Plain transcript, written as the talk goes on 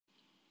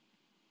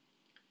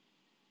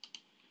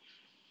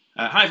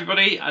Hi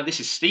everybody,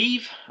 this is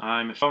Steve.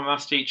 I'm a former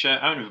maths teacher,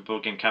 owner of a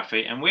board game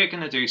cafe, and we're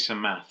going to do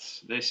some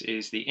maths. This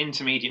is the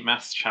Intermediate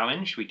Maths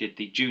Challenge. We did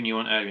the junior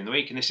one earlier in the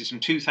week, and this is from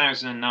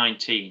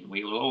 2019.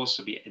 We will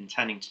also be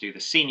intending to do the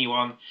senior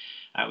one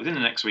within the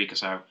next week or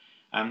so.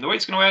 The way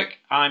it's going to work,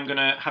 I'm going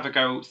to have a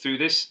go through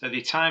this.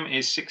 The time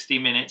is 60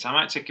 minutes. I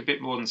might take a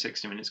bit more than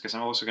 60 minutes because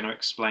I'm also going to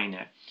explain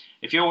it.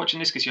 If you're watching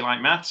this because you like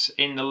maths,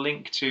 in the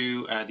link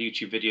to the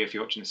YouTube video, if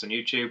you're watching this on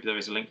YouTube, there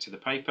is a link to the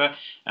paper.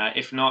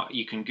 If not,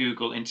 you can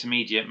Google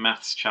Intermediate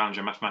Maths Challenge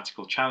or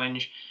Mathematical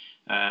Challenge,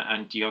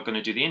 and you're going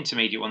to do the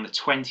intermediate one, the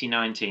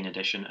 2019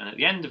 edition. And at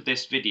the end of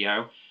this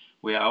video,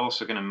 we are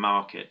also going to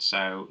mark it.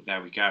 So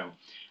there we go.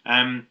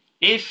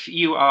 If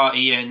you are a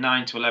year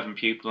 9 to 11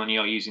 pupil and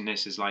you're using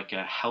this as like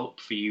a help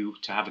for you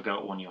to have a go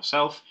at one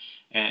yourself,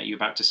 you're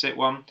about to sit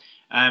one,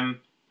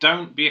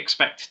 don't be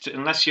expected to,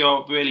 unless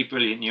you're really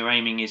brilliant, your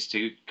aiming is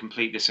to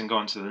complete this and go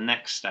on to the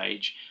next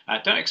stage,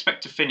 don't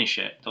expect to finish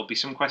it. There'll be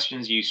some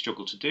questions you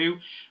struggle to do.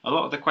 A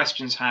lot of the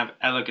questions have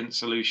elegant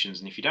solutions,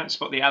 and if you don't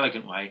spot the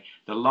elegant way,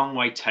 the long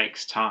way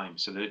takes time.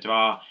 So there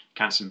are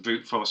kind of some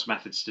brute force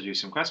methods to do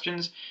some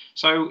questions.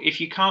 So if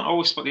you can't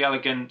always spot the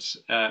elegant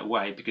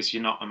way because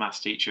you're not a maths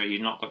teacher,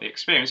 you've not got the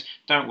experience,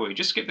 don't worry.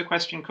 Just skip the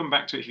question, come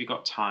back to it if you've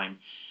got time.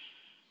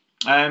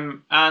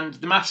 And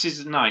the maths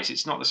is nice.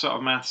 It's not the sort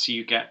of maths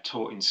you get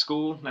taught in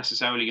school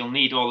necessarily. You'll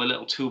need all the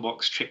little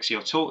toolbox tricks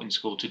you're taught in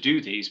school to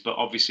do these, but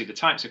obviously the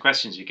types of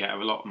questions you get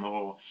are a lot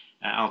more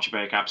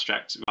algebraic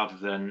abstract rather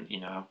than,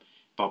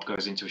 Bob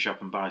goes into a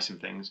shop and buys some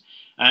things.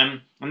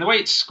 And the way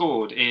it's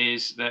scored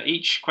is that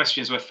each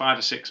question is worth 5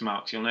 or 6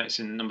 marks. You'll notice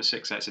in number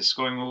 6 there it says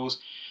scoring rules.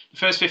 The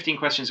first 15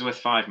 questions are worth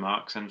 5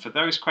 marks, and for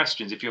those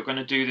questions, if you're going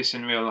to do this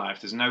in real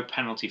life, there's no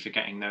penalty for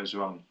getting those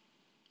wrong.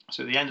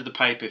 So at the end of the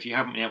paper, if you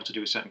haven't been able to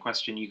do a certain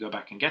question, you go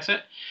back and get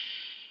it.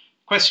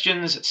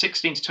 Questions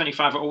 16 to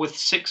 25 are all worth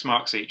 6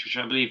 marks each, which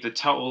I believe the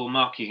total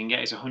mark you can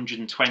get is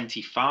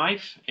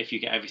 125 if you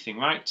get everything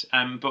right.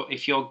 But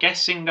if you're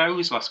guessing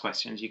those last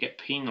questions, you get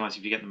penalised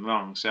if you get them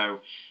wrong.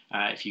 So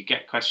if you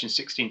get question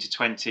 16 to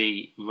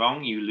 20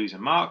 wrong, you lose a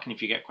mark, and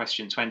if you get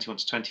question 21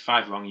 to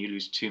 25 wrong, you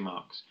lose 2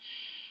 marks.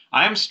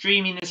 I am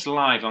streaming this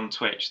live on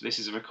Twitch. This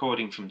is a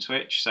recording from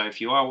Twitch, so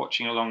if you are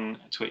watching along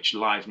Twitch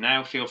live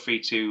now, feel free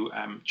to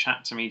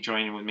chat to me,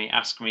 join in with me,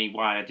 ask me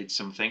why I did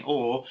something,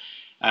 or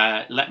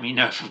let me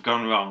know if I've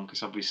gone wrong,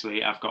 because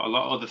obviously I've got a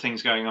lot of other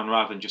things going on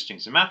rather than just doing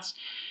some maths.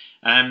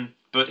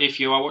 But if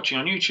you are watching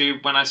on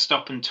YouTube, when I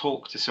stop and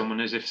talk to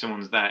someone as if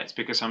someone's there, it's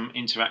because I'm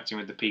interacting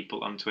with the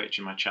people on Twitch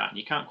in my chat. And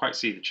you can't quite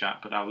see the chat,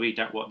 but I'll read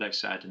out what they've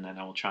said and then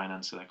I will try and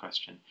answer their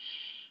question.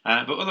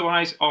 But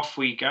otherwise, off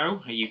we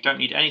go. You don't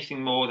need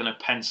anything more than a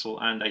pencil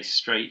and a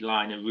straight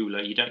line, a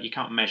ruler. You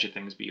can't measure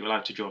things, but you're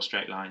allowed to draw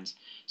straight lines.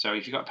 So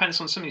if you've got a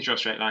pencil and something to draw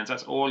straight lines,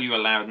 that's all you're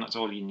allowed and that's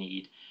all you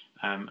need.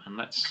 And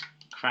let's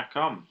crack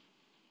on.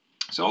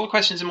 So all the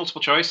questions are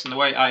multiple choice, and the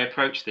way I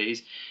approach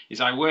these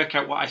is I work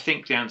out what I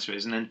think the answer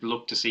is and then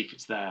look to see if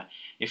it's there.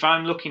 If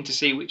I'm looking to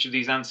see which of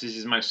these answers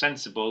is most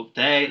sensible,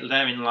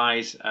 therein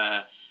lies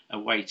a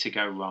way to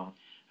go wrong.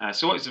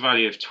 So what is the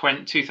value of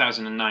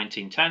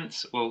 2019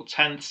 tenths? Well,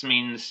 tenths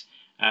means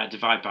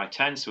divide by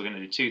 10, so we're going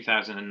to do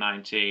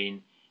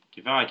 2019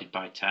 divided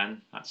by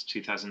 10. That's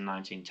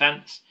 2019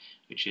 tenths,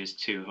 which is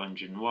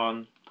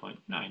 201.9.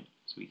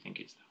 So we think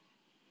it's that.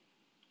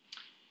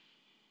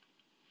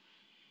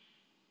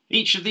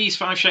 Each of these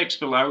 5 shapes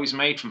below is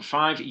made from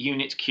 5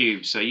 unit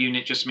cubes. So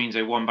unit just means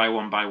a 1 by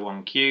 1 by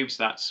 1 cubes.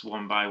 That's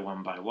 1 by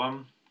 1 by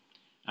 1,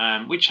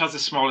 which has the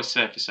smallest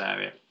surface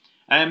area.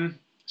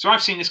 So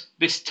I've seen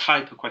this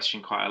type of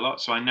question quite a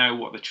lot, so I know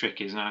what the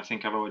trick is, and I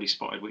think I've already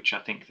spotted which I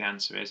think the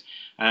answer is.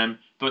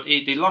 But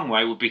the long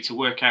way would be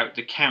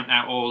to count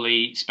out all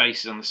the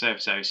spaces on the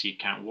surface area. So you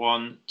count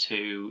 1,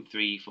 2,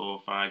 3,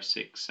 4, 5,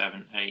 6,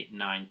 7, 8,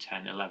 9,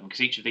 10, 11,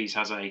 because each of these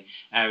has an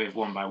area of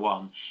 1 by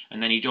 1.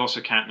 And then you'd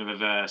also count the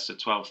reverse at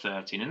 12,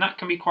 13, and that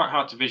can be quite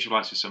hard to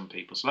visualise for some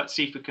people. So let's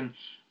see if we can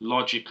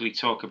logically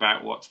talk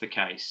about what's the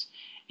case.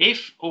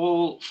 If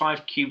all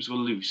 5 cubes were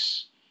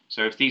loose,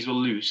 so if these were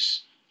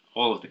loose,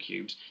 all of the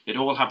cubes, they'd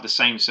all have the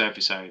same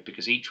surface area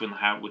because each one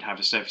would have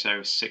a surface area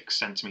of 6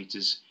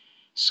 centimeters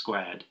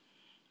squared,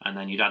 and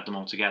then you'd add them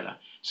all together.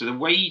 So the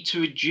way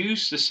to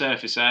reduce the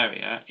surface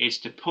area is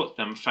to put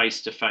them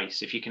face to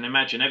face. If you can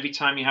imagine, every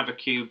time you have a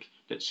cube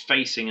that's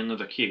facing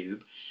another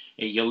cube,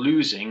 you're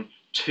losing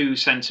 2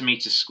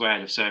 centimeters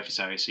squared of surface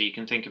area. So you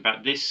can think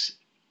about this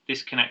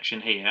connection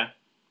here.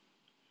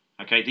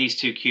 Okay, these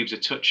 2 cubes are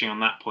touching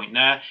on that point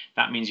there.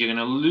 That means you're going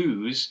to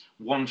lose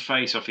 1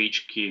 face off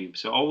each cube.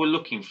 So all we're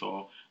looking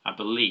for, I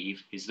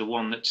believe, is the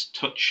one that's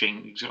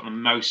touching, it's got the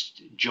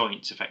most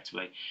joints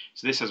effectively.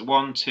 So this has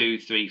 1, 2,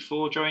 3,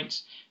 4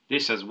 joints.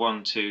 This has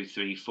 1, 2,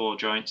 3, 4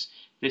 joints.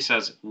 This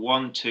has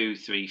 1, 2,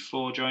 3,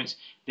 4 joints.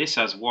 This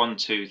has 1,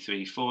 2,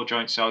 3, 4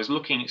 joints. So I was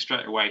looking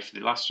straight away for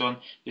the last one.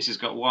 This has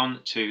got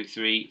 1, 2,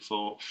 3,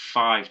 4,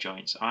 5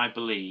 joints. I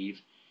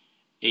believe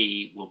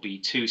E will be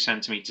 2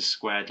 centimeters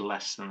squared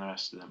less than the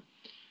rest of them.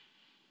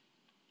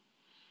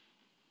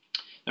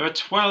 There are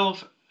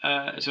 12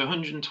 so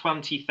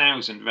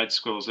 120,000 red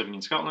squirrels living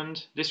in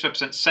Scotland. This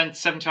represents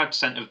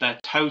 75% of their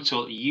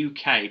total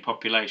UK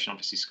population.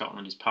 Obviously,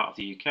 Scotland is part of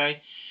the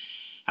UK.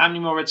 How many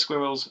more red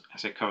squirrels, I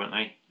say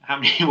currently, how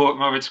many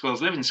more red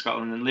squirrels live in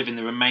Scotland than live in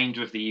the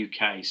remainder of the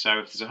UK? So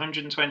if there's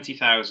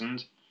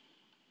 120,000,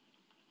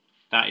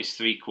 that is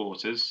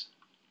 3/4,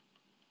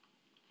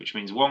 which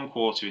means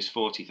 1/4 is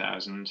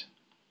 40,000.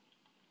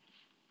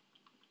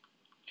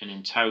 And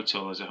in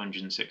total there's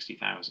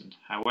 160,000.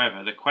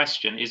 However, the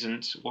question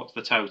isn't what's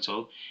the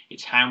total,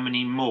 it's how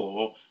many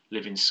more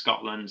live in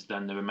Scotland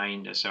than the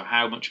remainder. So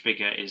how much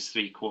bigger is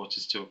 3/4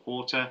 to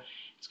 1/4?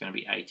 It's going to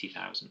be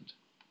 80,000.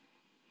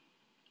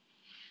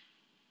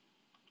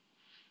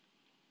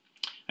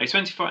 A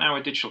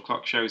 24-hour digital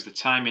clock shows the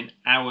time in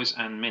hours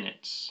and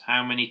minutes.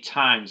 How many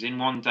times in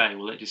one day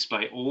will it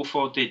display all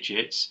 4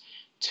 digits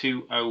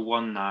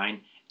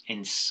 2019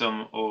 in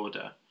some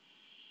order?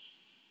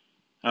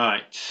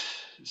 Alright,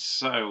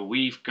 so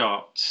we've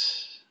got,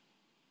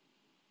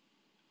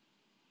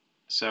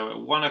 so at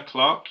 1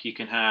 o'clock you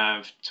can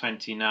have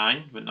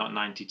 29 but not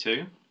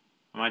 92.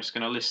 Am I just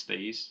going to list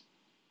these?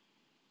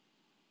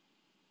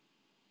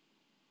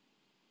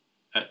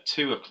 At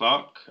 2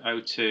 o'clock,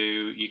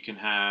 02, you can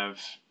have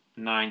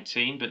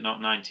 19 but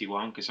not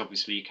 91, because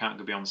obviously you can't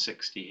go beyond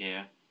 60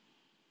 here.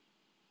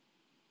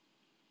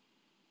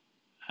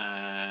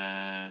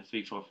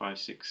 3, 4, 5,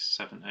 6,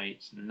 7,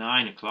 8,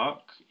 9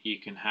 o'clock, you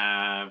can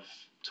have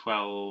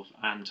 12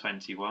 and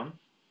 21.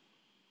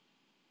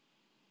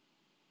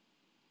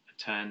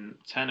 10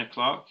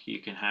 o'clock, you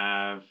can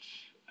have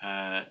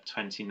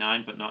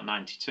 29 but not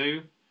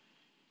 92.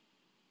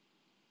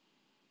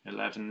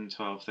 11,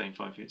 12, 13,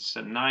 14, 15,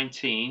 so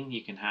 19,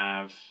 you can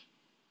have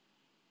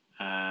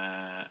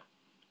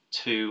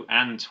 2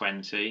 and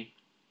 20. In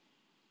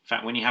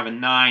fact, when you have a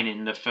 9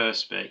 in the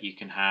first bit, you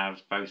can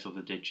have both of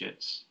the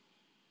digits.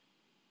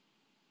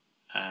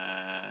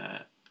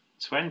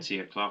 20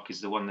 o'clock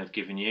is the one they've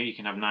given you. You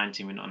can have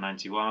 19 but not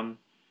 91.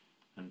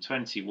 And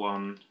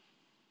 21,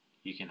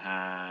 you can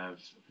have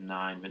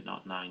 9 but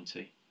not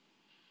 90.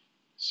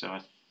 So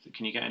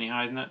can you get any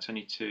higher than that?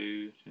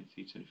 22,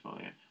 23, 24,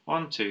 yeah.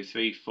 1, 2,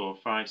 3, 4,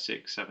 5,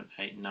 6, 7,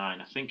 8,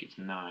 9. I think it's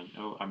 9.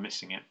 Oh, I'm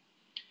missing it.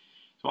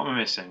 So what am I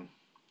missing?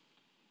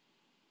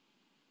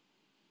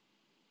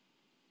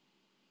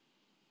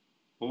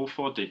 All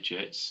 4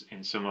 digits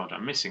in some order.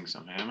 I'm missing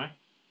something, am I?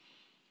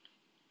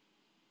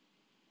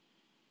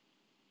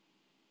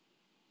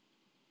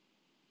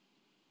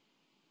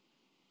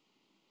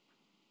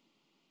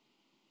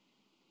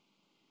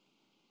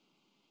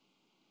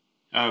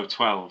 Oh,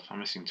 12. I'm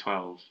missing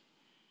 12.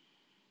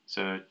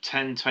 So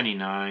 10,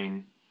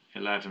 29,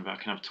 11, but I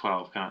can have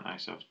 12, can't I?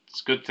 So it's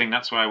a good thing.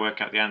 That's why I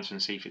work out the answer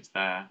and see if it's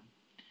there.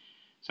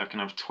 So I can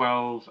have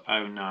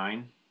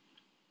 1209,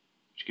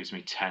 which gives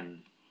me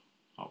 10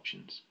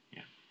 options.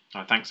 Yeah.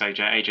 Oh, thanks, AJ.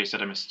 AJ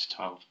said I missed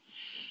 12.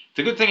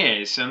 The good thing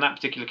is, in that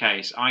particular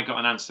case, I got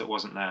an answer that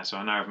wasn't there, so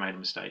I know I've made a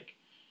mistake.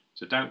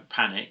 So don't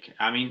panic.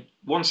 I mean,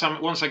 once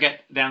I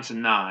get the answer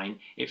 9,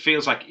 it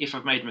feels like if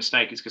I've made a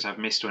mistake, it's because I've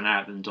missed one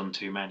out and done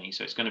too many.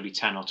 So it's going to be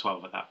 10 or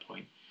 12 at that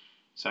point.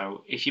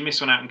 So if you miss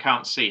one out and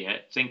can't see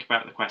it, think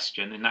about the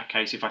question. In that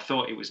case, if I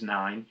thought it was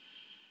 9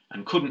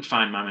 and couldn't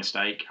find my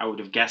mistake, I would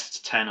have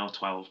guessed 10 or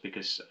 12,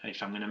 because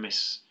if I'm going to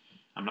miss,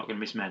 I'm not going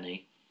to miss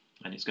many,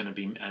 and it's going to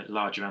be a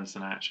larger answer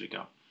than I actually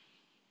got.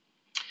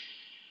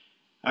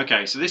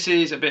 Okay, so this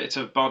is a bit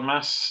of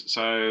BODMAS.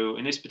 So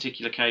in this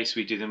particular case,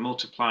 we do the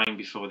multiplying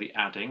before the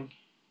adding.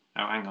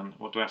 Oh, hang on,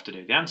 what do I have to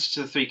do? The answer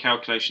to the 3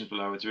 calculations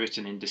below is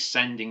written in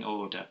descending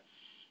order.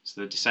 So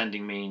the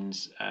descending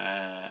means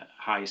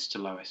highest to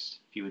lowest.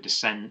 If you were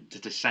to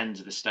descend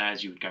the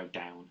stairs, you would go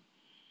down.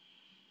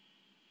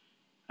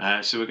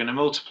 So we're going to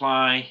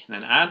multiply and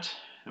then add,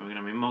 and we're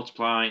going to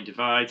multiply and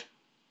divide,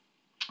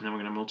 and then we're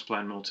going to multiply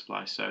and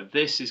multiply. So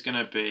this is going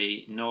to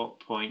be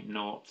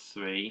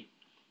 0.03,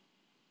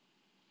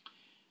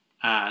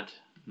 add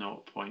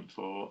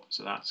 0.4,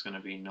 so that's going to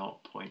be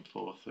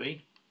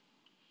 0.43.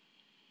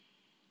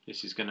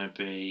 This is going to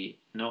be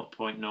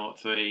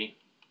 0.03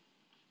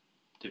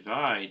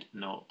 divide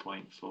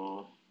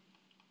 0.4.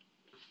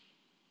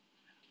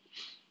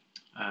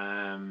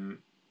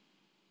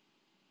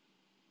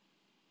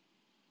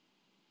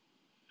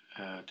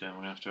 We're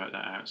going to have to write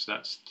that out. So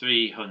that's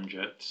 3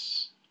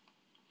 hundredths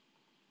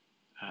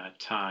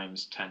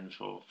times 10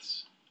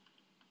 fourths.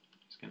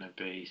 It's going to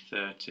be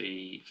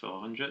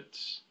 34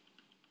 hundredths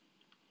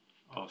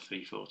or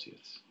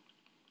 3/40ths.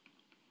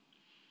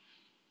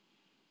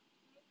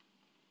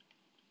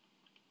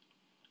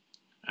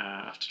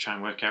 I have to try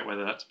and work out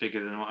whether that's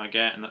bigger than what I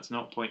get, and that's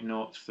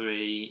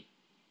 0.03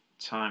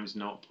 times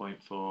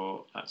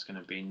 0.4. That's going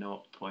to be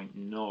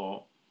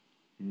 0.0012.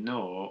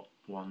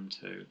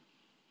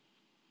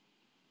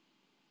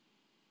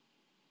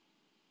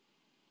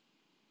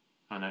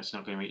 Oh no, it's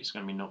not going to be. It's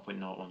going to be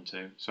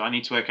 0.012. So I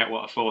need to work out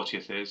what a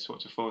 40th is.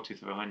 What's a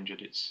 40th of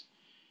 100? It's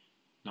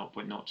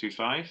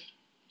 0.025.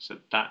 So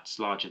that's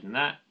larger than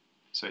that.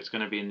 So it's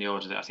going to be in the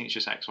order that I think it's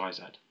just x, y,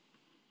 z.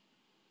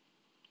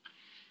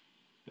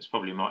 It's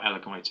probably a more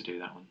elegant way to do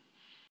that one.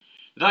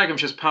 The diagram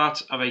shows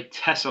part of a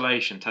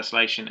tessellation.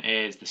 Tessellation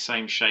is the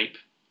same shape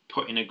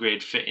put in a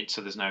grid, fitted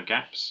so there's no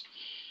gaps,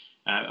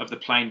 of the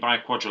plane by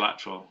a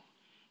quadrilateral.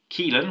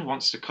 Keelan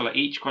wants to colour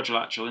each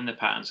quadrilateral in the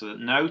pattern so that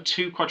no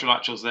two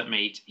quadrilaterals that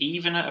meet,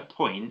 even at a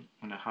point,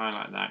 I'm going to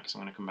highlight that because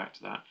I'm going to come back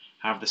to that,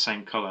 have the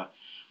same colour.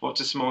 What's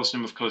the smallest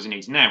number of colours he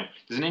needs? Now,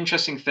 there's an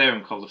interesting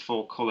theorem called the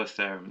four-colour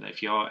theorem, that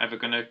if you're ever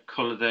going to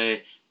colour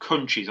the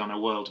countries on a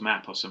world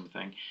map or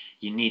something,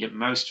 you need at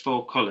most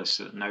 4 colours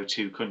so that no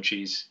two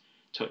countries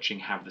touching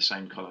have the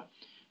same colour.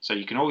 So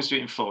you can always do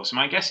it in 4. So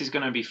my guess is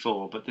going to be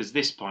 4, but there's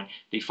this point.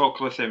 The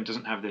four-colour theorem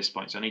doesn't have this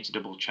point, so I need to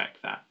double check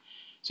that.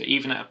 So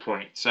even at a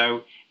point.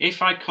 So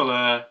if I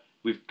colour,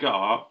 we've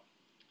got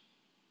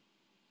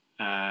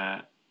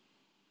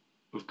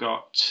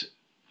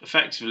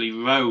effectively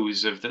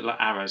rows of the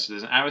arrows. So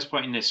there's an arrows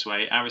pointing this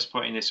way, arrows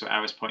pointing this way,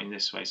 arrows pointing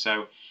this way.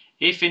 So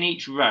if in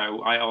each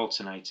row I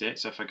alternate it,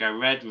 so if I go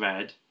red,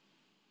 red,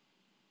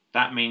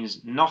 that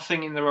means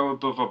nothing in the row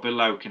above or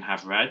below can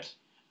have red,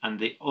 and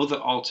the other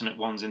alternate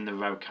ones in the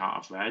row can't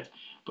have red.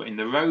 But in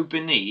the row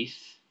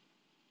beneath,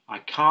 I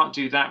can't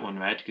do that one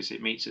red because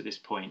it meets at this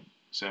point.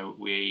 So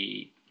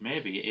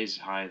maybe it is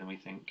higher than we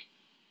think.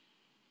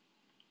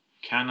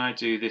 Can I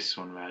do this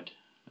one red,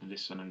 and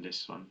this one and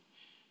this one?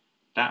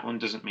 That one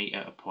doesn't meet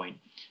at a point.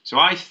 So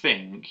I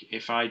think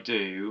if I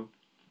do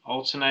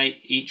alternate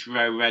each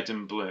row red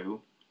and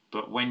blue,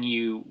 but when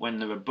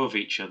they're above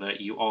each other,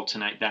 you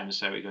alternate them,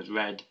 so it goes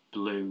red,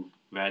 blue,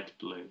 red,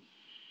 blue.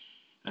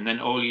 And then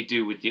all you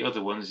do with the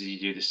other ones is you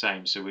do the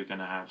same. So we're going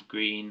to have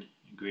green,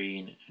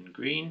 green, and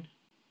green.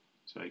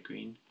 Sorry,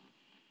 green.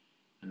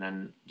 And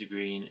then the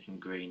green and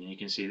green. And you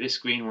can see this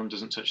green one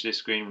doesn't touch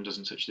this green one,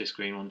 doesn't touch this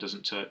green one,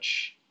 doesn't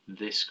touch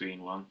this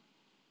green one.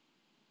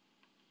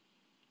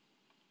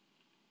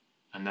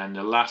 And then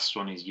the last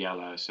one is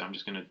yellow, so I'm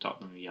just going to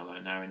dot them with yellow.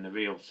 Now in the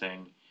real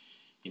thing,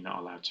 you're not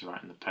allowed to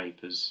write in the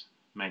papers,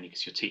 mainly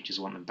because your teachers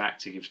want them back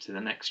to give to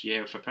the next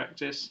year for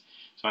practice.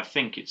 So I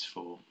think it's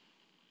 4.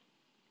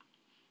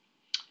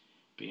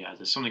 But yeah,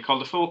 there's something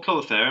called the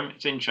four-colour theorem.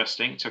 It's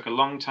interesting. It took a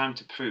long time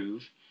to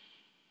prove.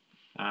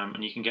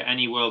 And you can get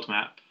any world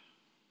map.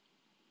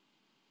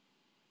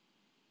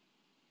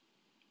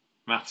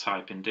 Math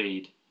type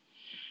indeed.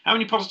 How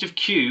many positive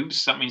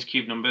cubes, that means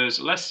cube numbers,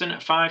 less than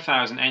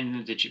 5,000 end in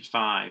the digit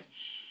 5?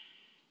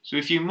 So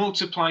if you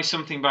multiply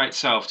something by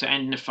itself to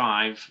end in a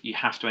 5, you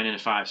have to end in a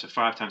 5. So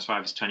 5 times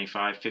 5 is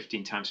 25,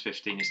 15 times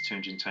 15 is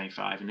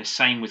 225. And the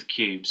same with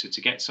cubes. So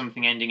to get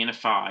something ending in a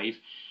 5,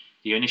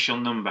 the initial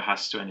number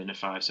has to end in a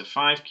 5. So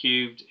 5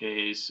 cubed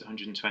is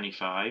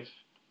 125.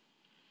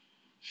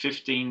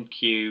 15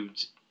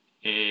 cubed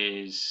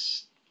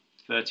is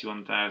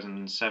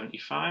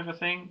 31,075, I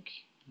think.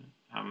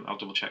 I'll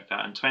double check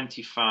that. And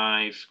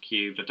 25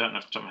 cubed, I don't know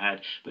off the top of my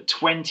head, but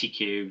 20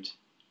 cubed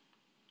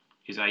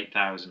is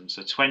 8,000.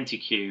 So 20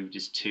 cubed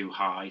is too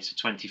high. So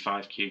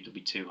 25 cubed will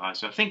be too high.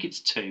 So I think it's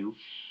 2.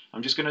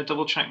 I'm just going to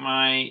double check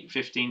my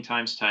 15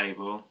 times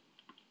table.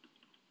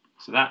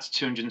 So that's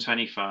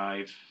 225.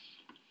 And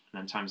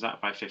then times that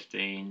by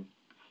 15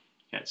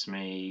 gets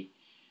me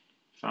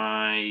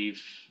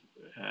 5.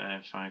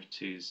 5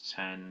 2s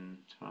 10,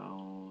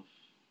 12,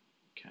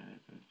 okay,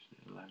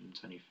 11,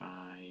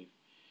 25,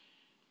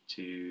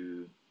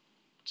 2,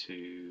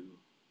 2,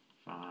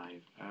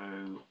 5,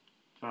 0,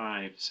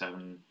 5,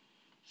 7,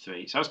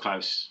 3. So I was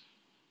close.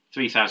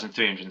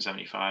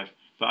 3,375.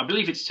 But I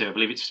believe it's 2. I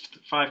believe it's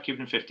 5 cubed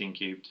and 15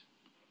 cubed.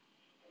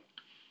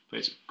 But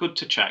it's good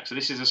to check. So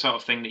this is the sort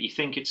of thing that you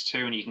think it's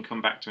 2 and you can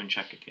come back to and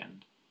check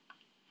again.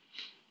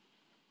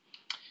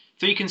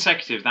 3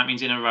 consecutive, that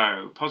means in a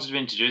row. Positive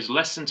integers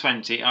less than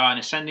 20 are in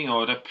ascending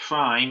order,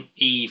 prime,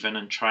 even,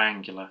 and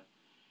triangular.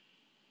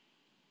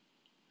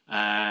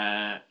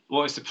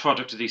 What is the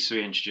product of these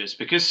 3 integers?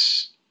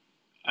 Because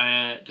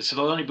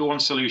there'll only be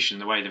one solution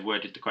the way they've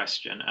worded the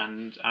question,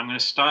 and I'm going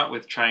to start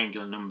with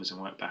triangular numbers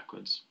and work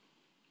backwards.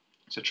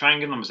 So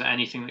triangular numbers are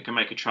anything that can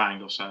make a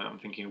triangle. So I'm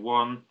thinking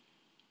 1,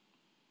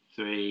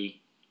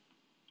 3,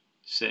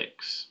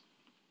 6,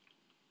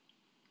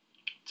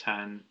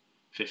 10,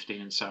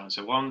 15 and so on.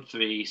 So 1,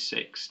 3,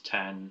 6,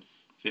 10,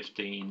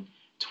 15,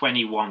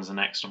 21 is the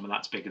next one, but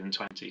that's bigger than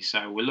 20.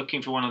 So we're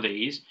looking for one of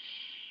these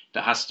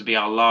that has to be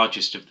our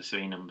largest of the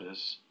 3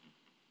 numbers.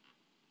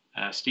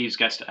 Steve's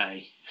guessed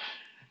A.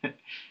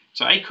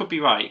 So A could be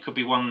right. It could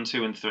be 1,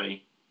 2 and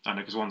 3. I know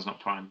because 1's not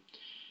prime.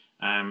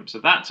 So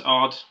that's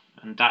odd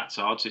and that's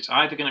odd. So it's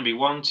either going to be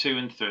 1, 2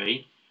 and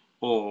 3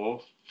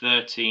 or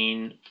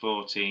 13,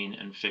 14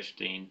 and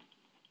 15.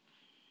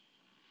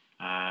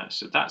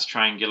 So that's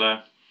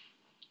triangular.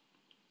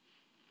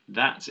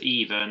 That's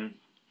even,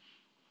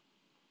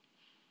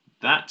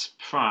 that's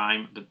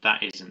prime, but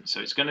that isn't.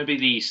 So it's going to be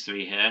these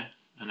 3 here,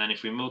 and then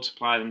if we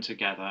multiply them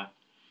together,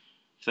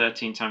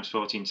 13 times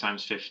 14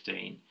 times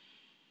 15.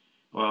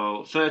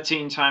 Well,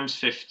 13 times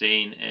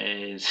 15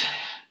 is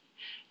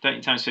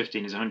 13 times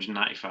 15 is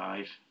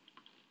 195,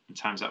 and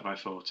times that by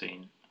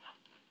 14.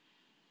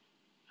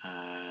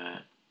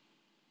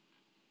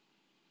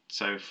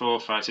 So 4,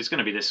 5, so it's going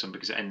to be this one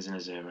because it ends in a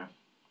 0.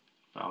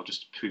 but I'll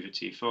just prove it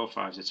to you. 4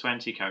 5s are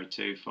 20, carry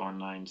 2, 4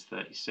 9s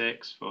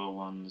 36, 4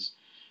 1s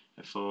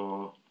are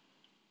 4,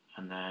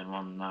 and then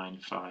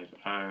 1950.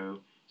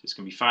 So it's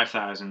going to be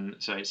 5,000,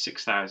 so it's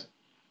 6,000.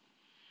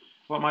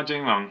 What am I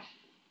doing wrong?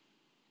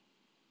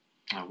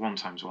 Oh, 1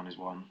 times 1 is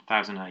 1.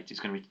 1,008. It's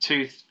going to be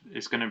 2.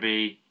 It's going to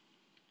be.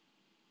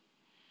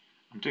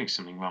 I'm doing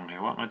something wrong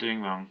here. What am I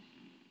doing wrong?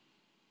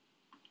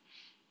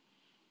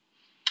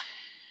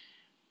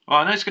 Well,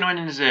 I know it's going to end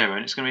in a 0,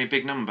 and it's going to be a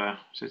big number.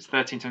 So it's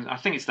 13 times. I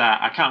think it's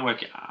that. I can't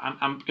work it.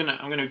 I'm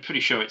gonna be pretty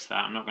sure it's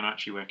that. I'm not going to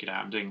actually work it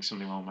out. I'm doing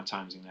something wrong with my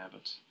timesing there,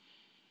 but.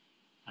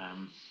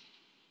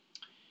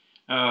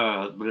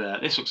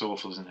 This looks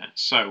awful, doesn't it?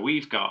 So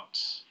we've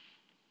got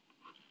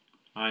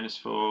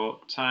 -4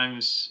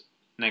 times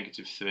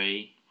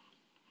 -3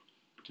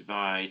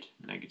 divide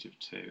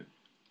 -2.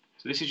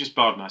 So this is just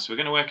BODMAS. So we're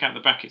going to work out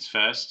the brackets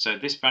first. So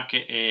this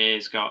bracket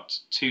is got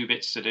 2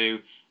 bits to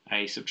do,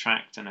 a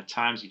subtract and a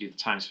times. You do the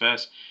times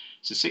first.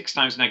 So 6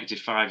 times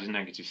 -5 is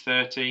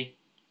 -30.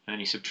 And then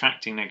you're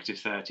subtracting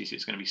 -30, so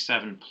it's going to be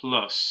 7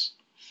 plus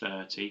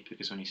 30,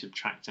 because when you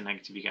subtract a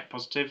negative you get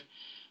positive.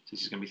 So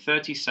this is going to be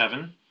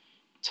 37.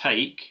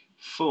 Take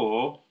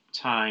 4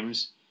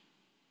 times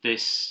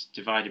this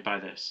divided by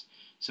this.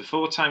 So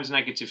 4 times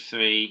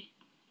 -3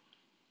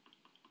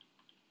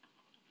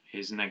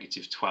 is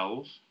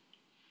 -12.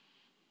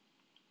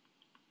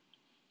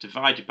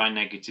 Divided by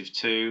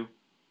 -2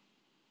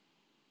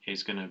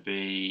 is going to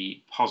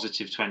be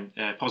positive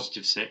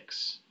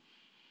 6.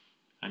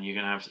 And you're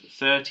going to have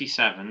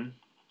 37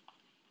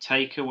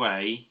 take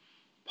away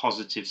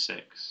positive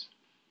 6.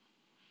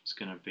 It's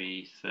going to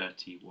be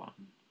 31.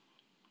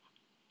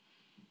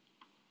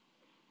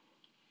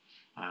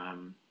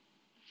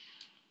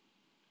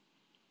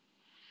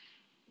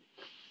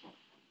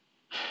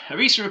 A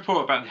recent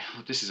report about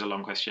this is a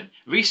long question.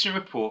 A recent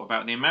report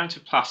about the amount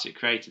of plastic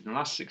created in the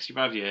last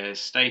 65 years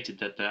stated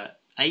that the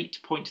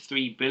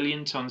 8.3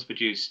 billion tons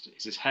produced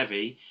is as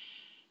heavy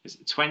as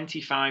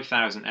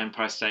 25,000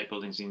 Empire State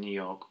Buildings in New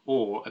York,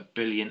 or a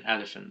billion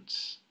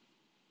elephants.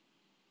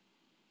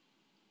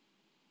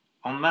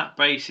 On that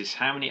basis,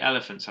 how many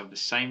elephants have the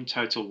same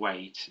total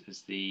weight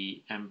as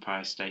the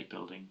Empire State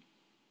Building?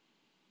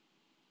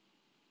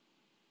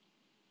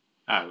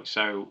 Oh,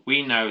 so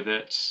we know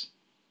that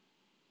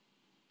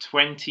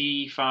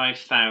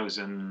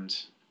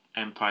 25,000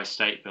 Empire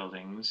State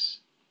Buildings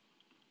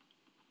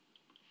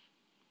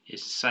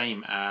is the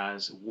same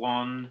as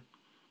 1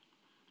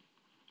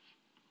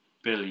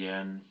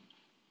 billion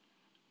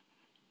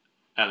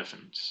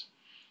elephants,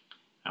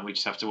 and we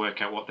just have to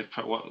work out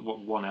what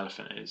one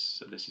elephant is.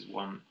 So this is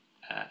one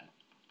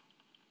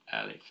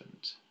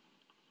elephant.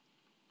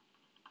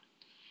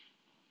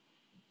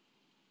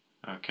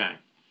 Okay,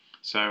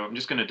 so I'm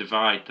just going to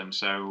divide them.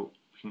 So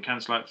we can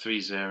cancel out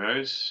 3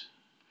 zeros.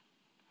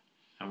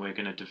 And we're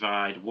going to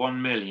divide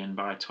 1 million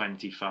by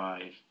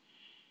 25.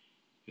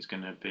 It's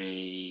going to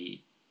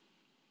be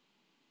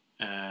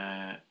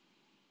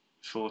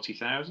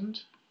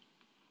 40,000.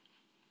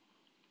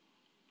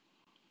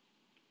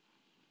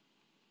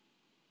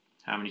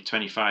 How many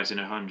 25s in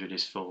 100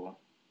 is 4?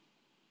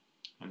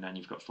 And then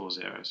you've got 4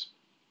 zeros.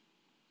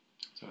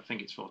 So I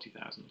think it's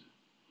 40,000.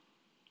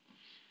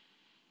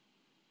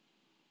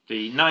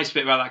 The nice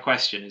bit about that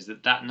question is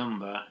that that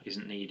number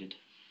isn't needed.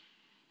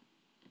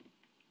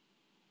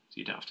 So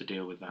you don't have to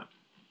deal with that.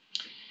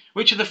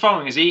 Which of the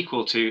following is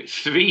equal to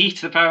 3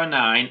 to the power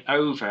 9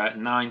 over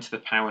 9 to the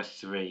power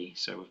 3?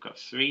 So we've got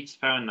 3 to the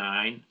power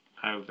 9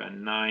 over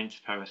 9 to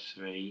the power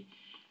 3.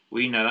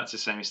 We know that's the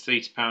same as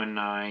 3 to the power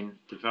 9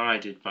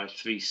 divided by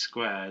 3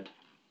 squared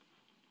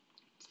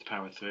to the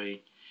power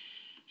 3,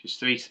 which is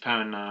 3 to the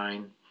power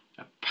 9.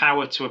 A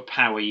power to a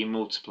power, you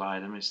multiply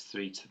them, is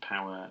 3 to the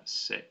power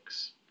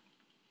 6.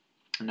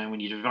 And then when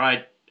you're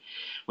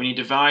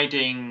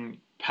dividing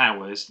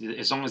powers,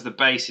 as long as the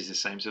base is the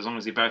same, so as long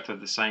as they both have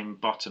the same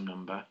bottom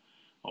number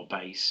or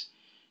base,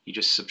 you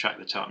just subtract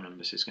the top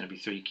number, so it's going to be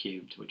 3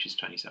 cubed, which is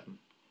 27.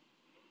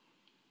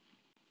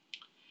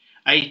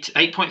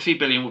 8.3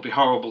 billion would be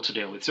horrible to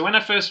deal with. So when I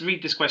first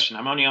read this question,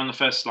 I'm only on the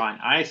first line.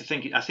 I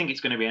think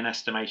it's going to be an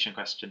estimation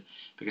question,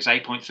 because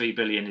 8.3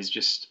 billion is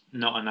just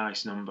not a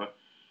nice number.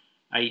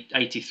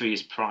 83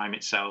 is prime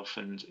itself,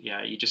 and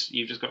yeah, you've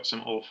just got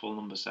some awful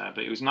numbers there.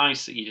 But it was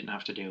nice that you didn't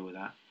have to deal with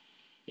that.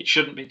 This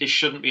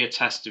shouldn't be a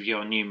test of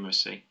your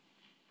numeracy.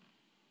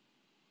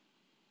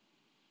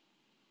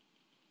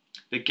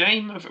 The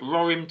game of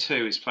Rorim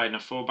 2 is played on a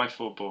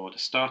 4x4 board,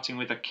 starting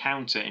with a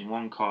counter in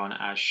one corner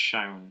as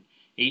shown.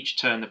 Each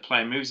turn the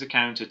player moves the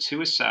counter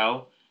to a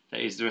cell that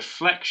is the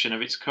reflection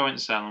of its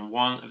current cell on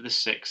one of the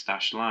 6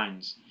 dashed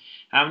lines.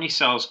 How many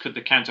cells could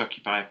the counter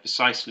occupy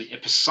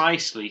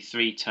precisely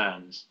 3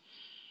 turns?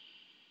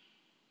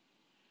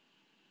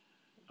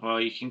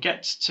 Well, you can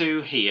get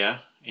to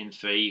here in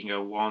 3. You can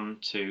go 1,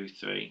 2,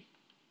 3.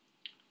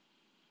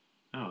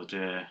 Oh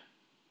dear.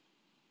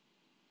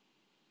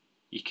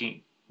 You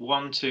can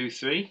 1, 2,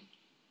 3.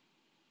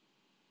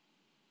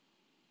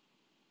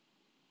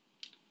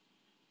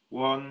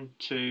 1,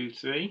 2,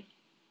 3.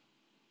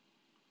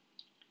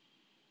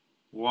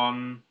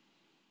 1,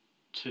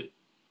 2,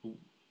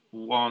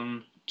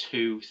 1,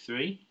 2,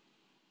 3.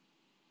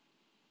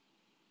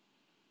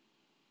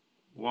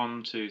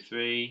 1, 2,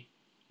 3.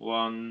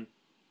 1,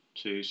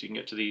 2. So you can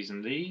get to these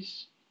and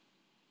these.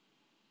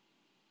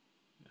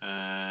 You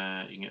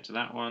can get to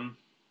that one.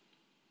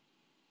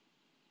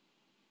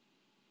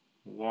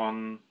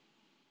 1,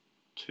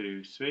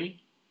 2,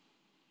 3.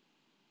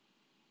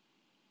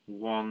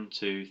 1,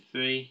 2,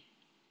 3.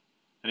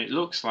 And it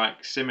looks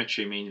like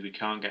symmetry means we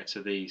can't get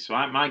to these. So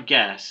my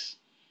guess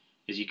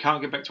is you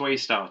can't get back to where you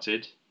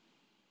started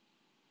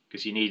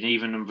because you need an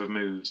even number of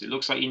moves. It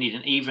looks like you need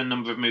an even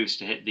number of moves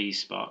to hit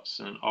these spots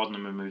and an odd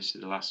number of moves to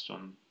the last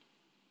one.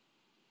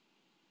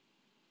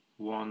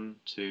 1,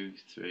 2,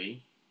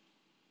 3.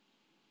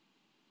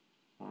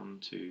 1,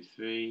 2,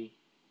 3.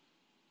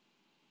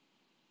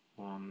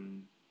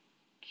 1,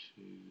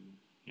 2.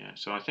 Yeah,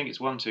 so I think it's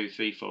 1, 2,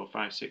 3, 4,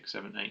 5, 6,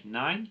 7, 8,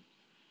 9.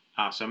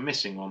 So I'm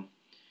missing one.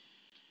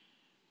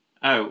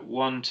 Oh,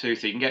 1, 2,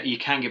 3. You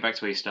can get back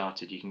to where you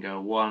started. You can go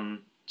 1,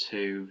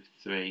 2,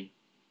 3.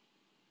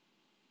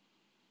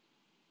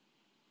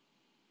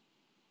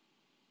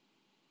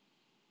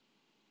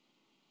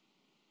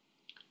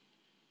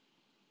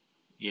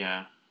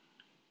 Yeah.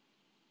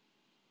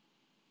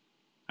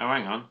 Oh,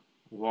 hang on.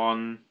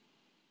 1.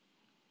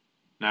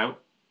 No.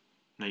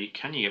 No, you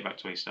get back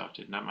to where you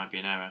started? That might be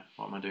an error.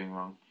 What am I doing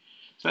wrong?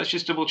 So let's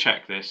just double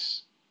check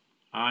this.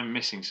 I'm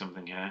missing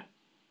something here.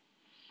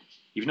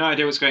 You've no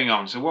idea what's going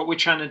on. So what we're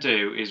trying to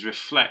do is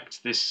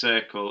reflect this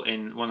circle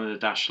in one of the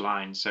dashed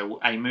lines. So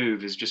a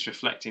move is just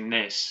reflecting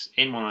this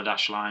in one of the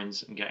dashed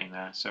lines and getting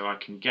there. So I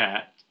can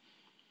get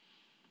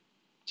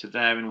to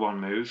there in one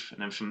move,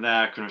 and then from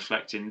there I can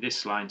reflect in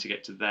this line to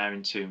get to there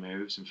in 2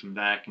 moves, and from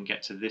there I can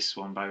get to this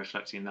one by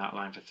reflecting in that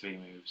line for 3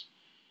 moves.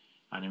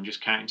 And I'm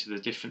just counting to the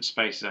different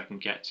spaces I can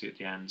get to at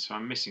the end. So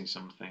I'm missing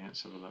something.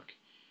 Let's have a look.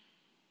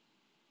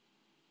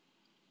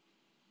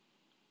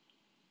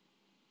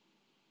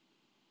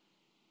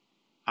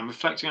 I'm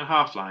reflecting on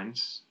half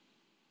lines.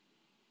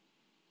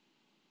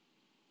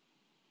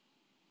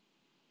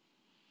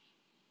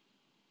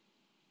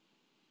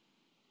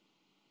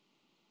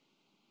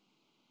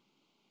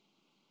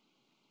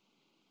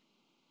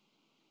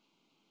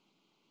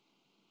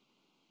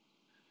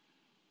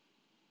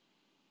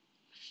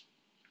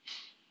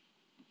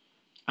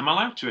 I'm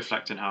allowed to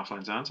reflect in half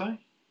lines, aren't I?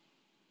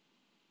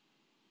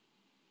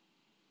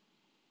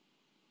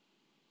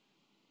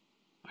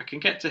 I can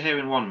get to here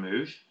in one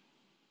move.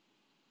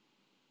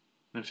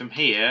 And from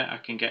here I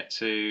can get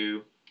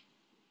to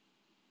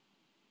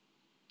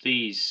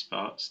these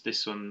spots,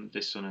 this one,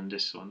 and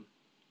this one.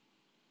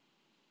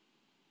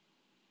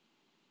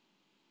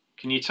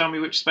 Can you tell me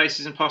which space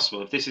is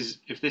impossible? If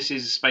this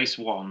is space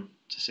 1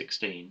 to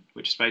 16,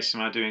 which space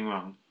am I doing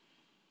wrong?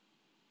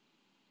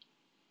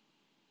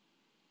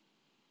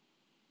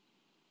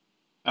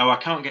 Oh, I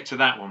can't get to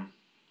that one.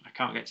 I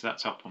can't get to that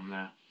top one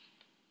there.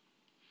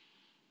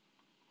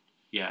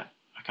 Yeah,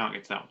 I can't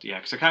get to that one. Yeah,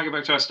 because I can't get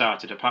back to where I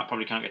started. I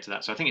probably can't get to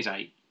that. So I think it's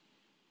 8.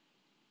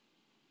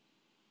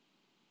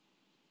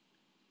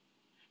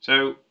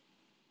 So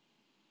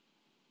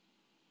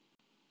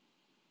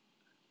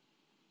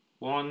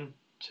 1,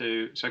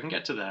 2. So I can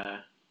get to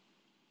there.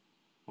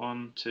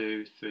 1,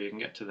 2, 3. I can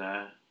get to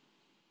there.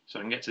 So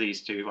I can get to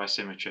these two by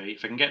symmetry.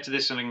 If I can get to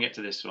this one, I can get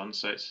to this one.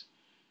 So it's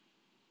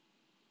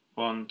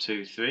 1,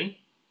 2, 3.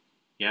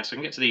 Yeah, so I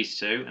can get to these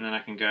two, and then I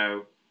can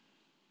go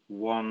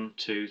 1,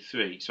 2,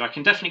 3. So I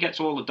can definitely get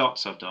to all the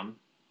dots I've done.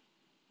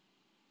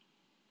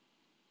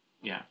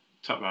 Yeah,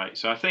 top right.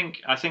 So I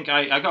think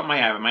I got my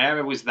error. My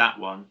error was that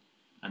one,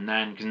 and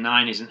then because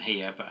 9 isn't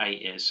here, but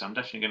 8 is, so I'm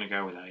definitely going to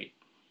go with 8.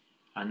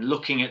 And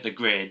looking at the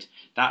grid,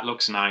 that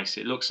looks nice.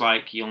 It looks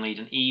like you'll need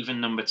an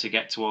even number to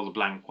get to all the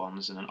blank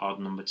ones and an odd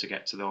number to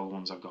get to all the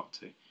ones I've got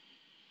to.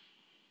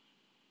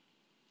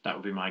 That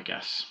would be my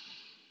guess.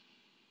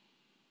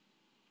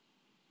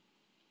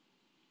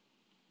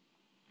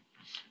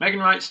 Megan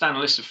writes down a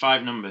list of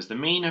 5 numbers. The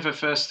mean of her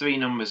first 3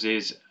 numbers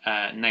is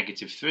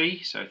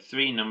 -3, so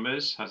 3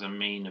 numbers has a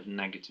mean of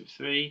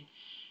 -3.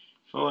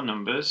 4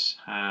 numbers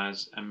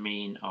has a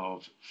mean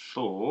of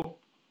 4.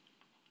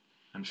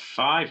 And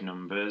 5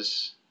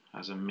 numbers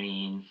has a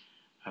mean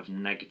of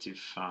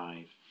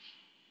 -5.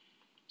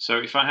 So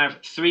if I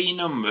have 3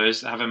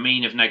 numbers that have a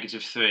mean of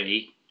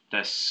 -3,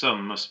 their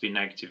sum must be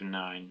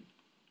 -9.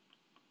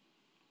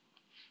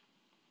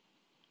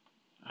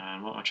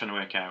 And what am I trying to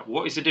work out?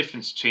 What is the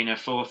difference between a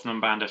 4th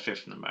number and a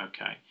 5th number?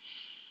 Okay,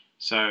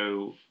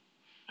 so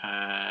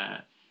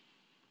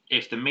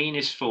if the mean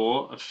is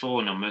 4 of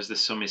 4 numbers, the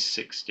sum is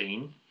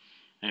 16.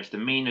 And if the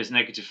mean is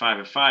 -5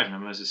 of 5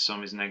 numbers, the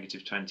sum is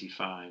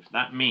 -25.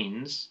 That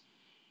means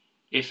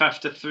if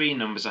after 3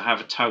 numbers I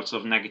have a total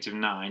of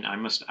 -9, I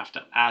must have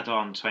to add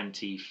on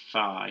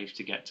 25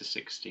 to get to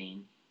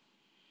 16.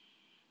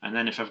 And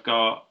then if I've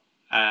got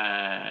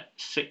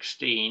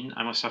 16,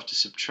 I must have to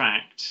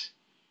subtract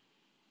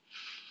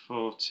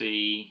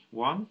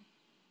 41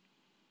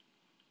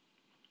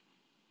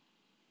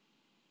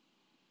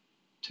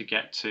 to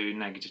get to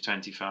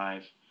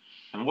 -25.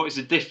 And what is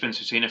the difference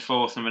between a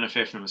fourth number and a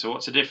fifth number? So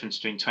what's the difference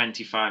between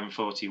 25 and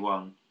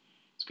 41?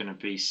 It's going to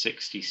be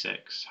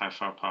 66. How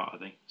far apart are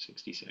they?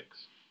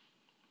 66.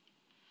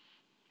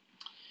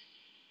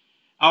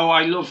 Oh,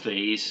 I love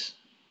these.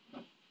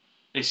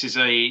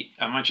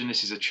 Imagine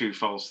this is a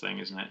true-false thing,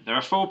 isn't it? There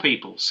are 4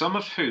 people, some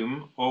of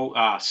whom,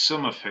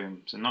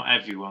 so not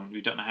everyone, we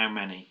don't know how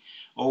many,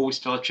 always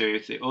tell the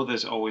truth, the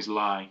others always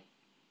lie.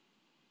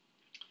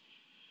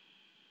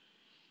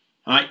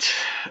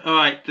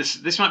 Alright,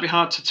 this might be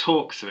hard to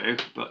talk through,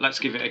 but let's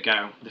give it a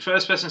go. The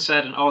first person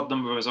said an odd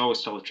number has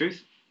always told the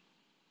truth.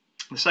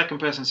 The second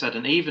person said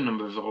an even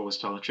number has always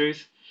told the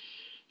truth.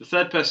 The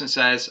third person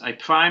says a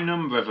prime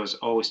number of us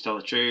always tell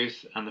the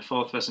truth, and the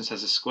fourth person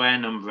says a square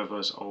number of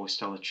us always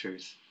tell the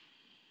truth.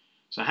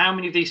 So how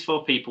many of these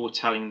 4 people were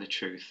telling the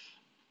truth?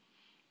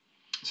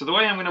 So the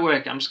way I'm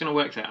just going to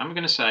work that. I'm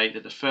going to say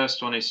that the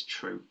first one is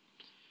true.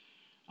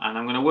 And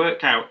I'm going to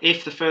work out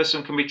if the first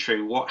one can be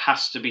true, what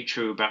has to be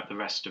true about the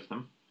rest of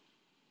them.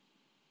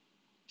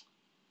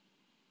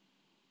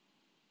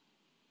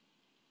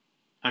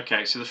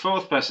 Okay, so the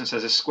fourth person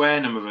says a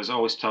square number of us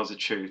always tells the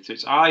truth. So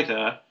it's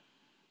either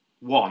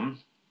 1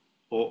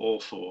 or all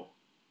 4.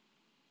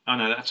 Oh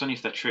no, that's only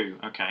if they're true.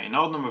 Okay, an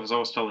odd number of us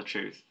always tell the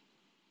truth.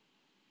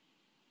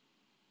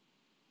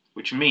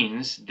 Which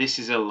means this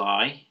is a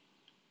lie,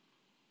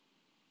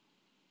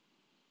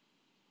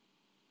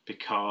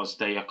 because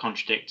they are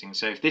contradicting.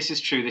 So if this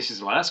is true, this is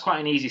a lie. That's quite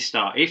an easy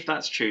start. If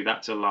that's true,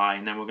 that's a lie,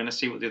 and then we're going to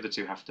see what the other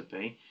 2 have to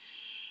be.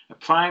 A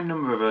prime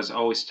number of us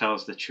always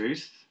tells the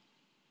truth.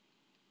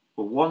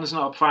 Well, 1's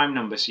not a prime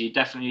number, so you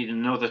definitely need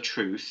another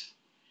truth.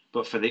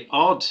 But for the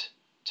odd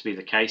to be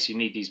the case, you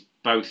need these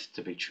both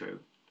to be true.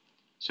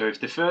 So if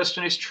the first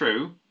one is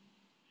true,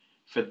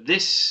 for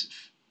this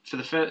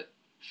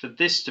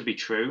to be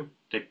true,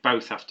 they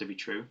both have to be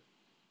true.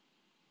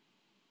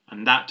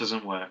 And that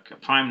doesn't work. A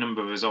prime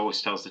number of us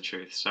always tells the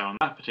truth. So in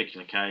that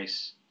particular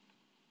case,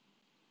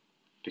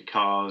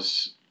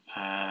 because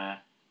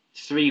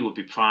 3 would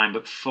be prime,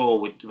 but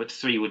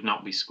 3 would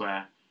not be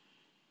square.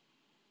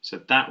 So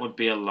that would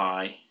be a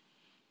lie.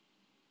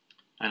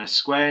 And a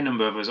square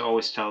number of us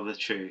always tell the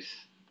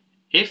truth.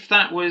 If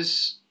that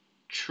was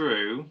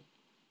true,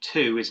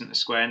 2 isn't a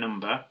square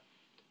number.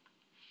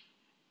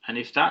 And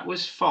if that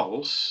was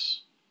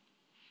false,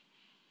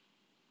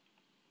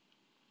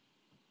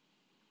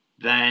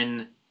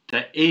 then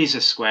there is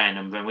a square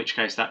number, in which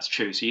case that's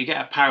true. So you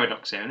get a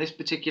paradox here. In this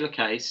particular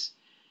case,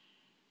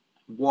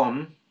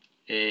 1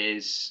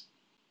 is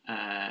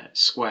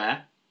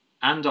square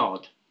and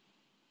odd,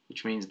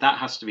 which means that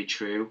has to be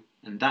true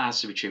and that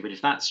has to be true. But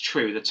if that's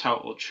true, the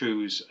total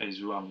trues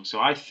is wrong. So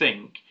I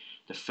think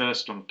the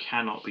first one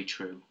cannot be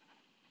true.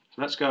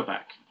 So let's go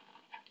back.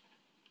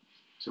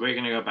 So we're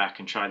going to go back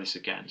and try this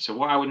again. So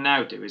what I would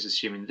now do is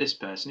assuming this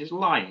person is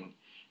lying.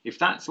 If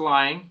that's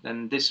lying,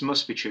 then this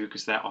must be true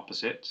because they're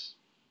opposites.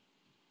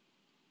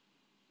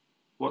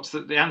 What's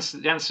the answer?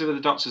 The answer with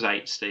the dots is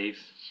 8, Steve.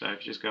 So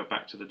if you just go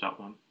back to the dot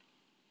one.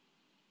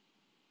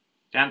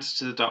 The answer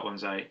to the dot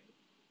one's 8.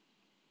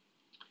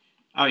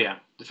 Oh yeah,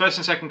 the first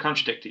and second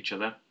contradict each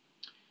other,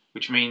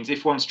 which means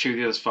if one's true,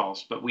 the other's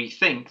false. But we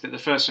think that the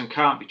first one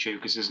can't be true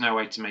because there's no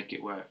way to make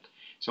it work.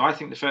 So I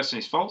think the first one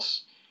is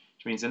false,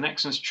 which means the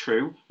next one's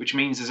true, which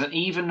means there's an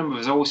even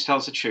number that always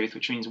tells the truth,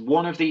 which means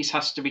one of these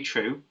has to be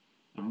true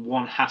and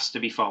one has to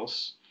be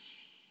false.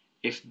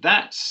 If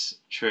that's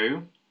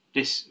true,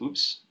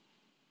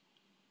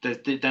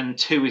 then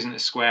 2 isn't a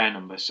square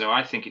number, so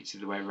I think it's the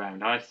other way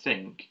around. I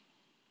think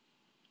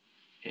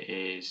it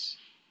is,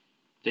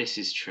 this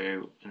is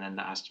true, and then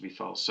that has to be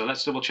false. So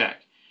let's double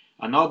check.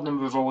 An odd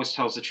number always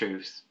tells the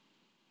truth.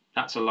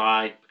 That's a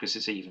lie because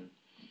it's even.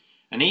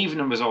 An even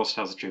number always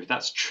tells the truth.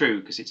 That's true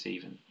because it's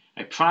even.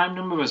 A prime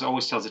number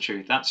always tells the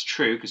truth. That's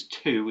true because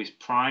 2 is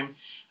prime.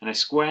 And a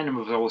square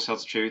number always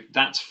tells the truth.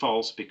 That's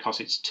false because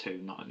it's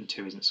 2, and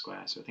 2 isn't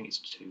square. So I think it's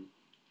 2.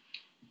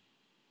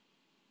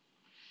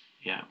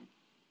 Yeah.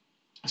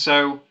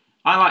 So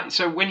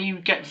when you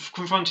get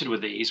confronted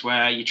with these,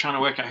 where you're trying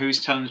to work out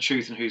who's telling the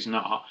truth and who's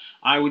not,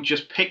 I would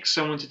just pick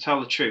someone to tell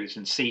the truth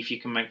and see if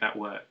you can make that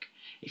work.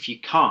 If you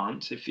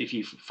can't, if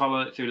you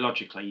follow it through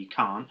logically, you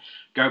can't,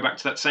 go back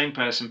to that same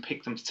person,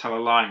 pick them to tell a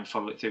lie and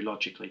follow it through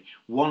logically.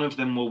 One of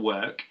them will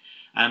work,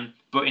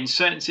 but in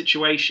certain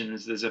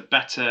situations, there's a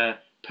better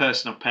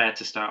person or pair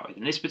to start with.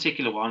 In this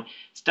particular one,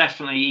 it's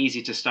definitely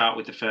easy to start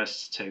with the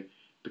first 2.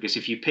 Because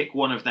if you pick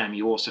one of them,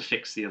 you also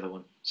fix the other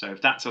one. So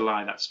if that's a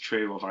lie, that's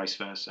true, or vice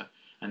versa.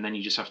 And then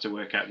you just have to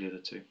work out the other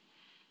 2.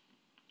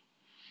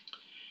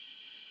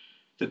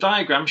 The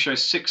diagram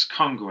shows 6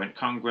 congruent.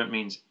 Congruent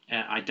means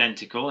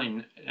identical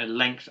in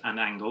length and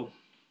angle.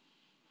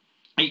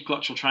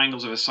 Equilateral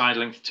triangles of a side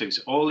length 2.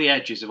 So all the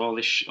edges of all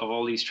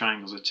these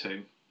triangles are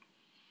 2.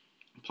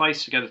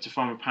 Placed together to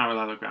form a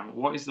parallelogram.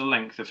 What is the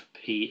length of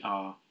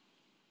PR?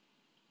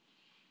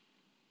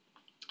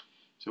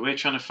 So we're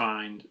trying to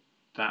find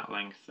that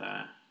length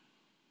there.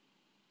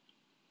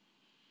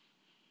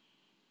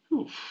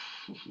 Oof.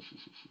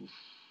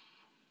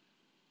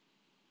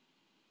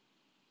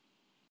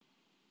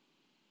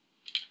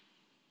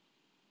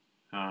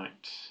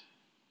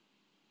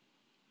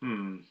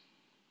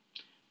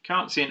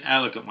 Can't see an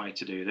elegant way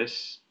to do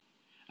this.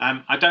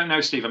 I don't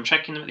know, Steve. I'm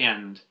checking them at the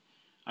end.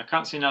 I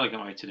can't see an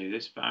elegant way to do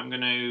this, but I'm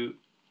going to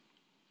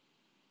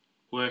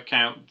work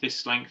out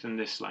this length and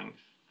this length.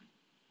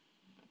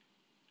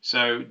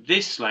 So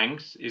this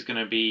length is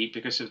going to be,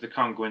 because of the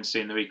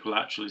congruency and the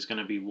equilateral, is going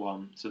to be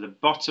 1. So the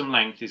bottom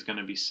length is going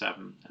to be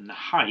 7. And the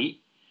height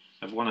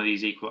of one of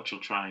these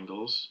equilateral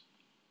triangles,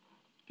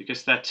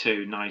 because they're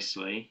 2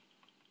 nicely,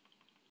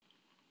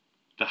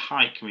 the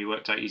height can be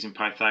worked out using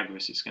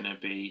Pythagoras. It's going to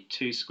be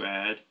 2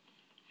 squared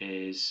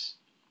is,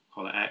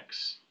 call it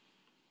x,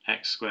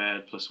 x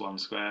squared plus 1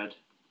 squared.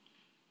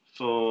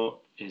 4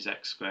 is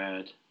x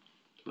squared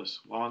plus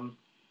 1.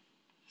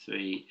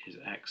 3 is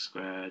x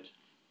squared.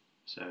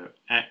 So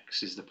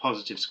x is the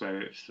positive square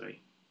root of 3.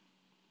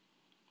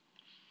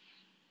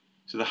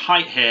 So the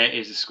height here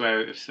is the square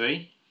root of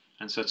 3.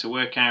 And so to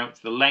work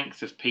out the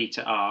length of P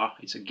to R,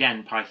 it's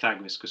again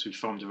Pythagoras because we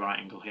formed a right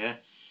angle here.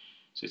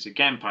 So it's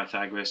again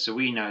Pythagoras. So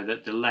we know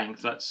that the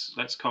length,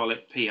 let's call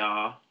it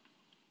PR,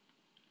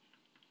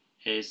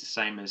 is the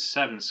same as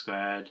 7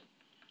 squared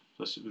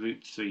plus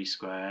root 3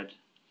 squared,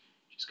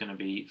 which is going to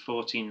be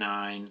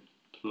 49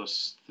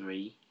 plus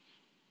 3.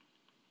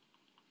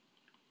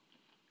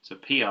 So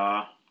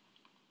PR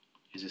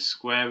is a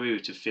square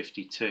root of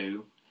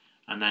 52,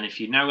 and then if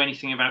you know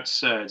anything about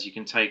surds, you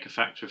can take a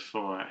factor of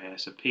 4 out here.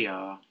 So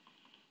PR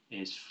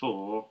is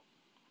 4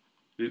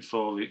 root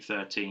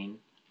 13,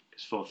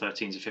 because 4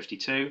 13s are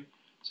 52.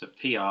 So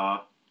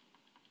PR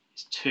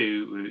is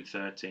 2 root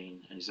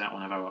 13, and is that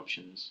one of our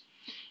options?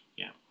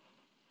 Yeah,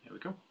 there we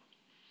go.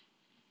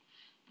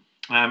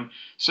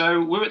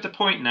 So we're at the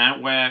point now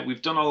where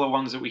we've done all the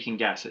ones that we can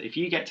guess. If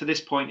you get to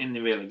this point in the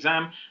real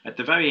exam, at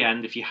the very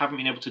end, if you haven't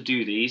been able to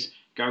do these,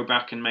 go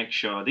back and make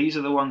sure. These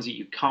are the ones that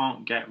you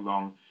can't get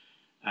wrong.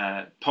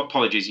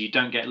 Apologies, you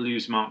don't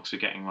lose marks for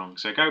getting wrong.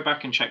 So go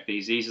back and check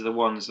these. These are the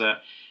ones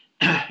that,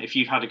 if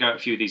you've had a go at a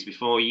few of these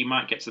before, you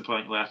might get to the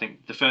point where I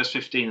think the first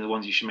 15 are the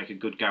ones you should make a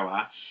good go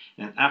at.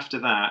 And after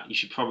that, you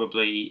should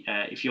probably,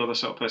 if you're the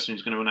sort of person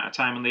who's going to run out of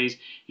time on these,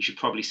 you should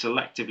probably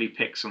selectively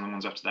pick some of the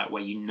ones after that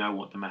where you know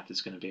what the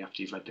method's going to be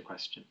after you've read the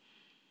question.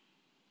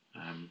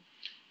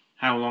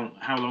 How long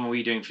are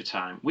we doing for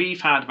time?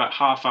 We've had about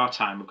half our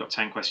time. We've got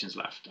 10 questions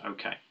left.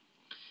 Okay.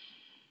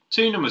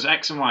 Two numbers,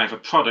 x and y, have a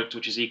product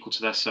which is equal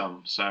to their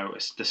sum. So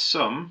the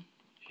sum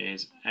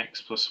is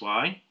x plus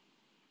y,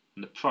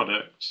 and the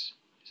product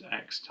is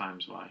x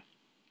times y.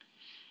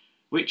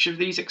 Which of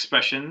these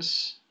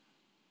expressions,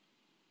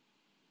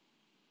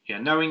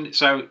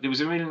 so there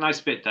was a really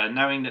nice bit there,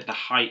 knowing that the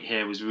height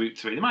here was root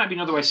 3. There might be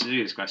other ways to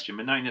do this question,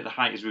 but knowing that the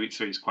height is root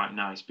 3 is quite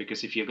nice,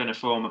 because if you're going to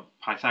form a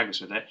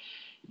Pythagoras with it,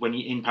 when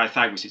you're in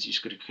Pythagoras, it's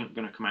just going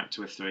to come out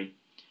to a 3.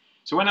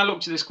 So when I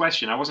looked at this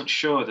question, I wasn't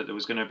sure that there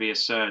was going to be a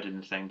surd in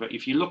the thing, but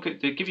if you look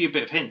at, they give you a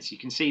bit of hints. You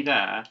can see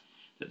there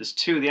that there's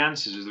 2 of the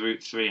answers with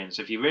root 3 in.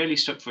 So if you're really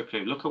stuck for a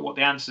clue, look at what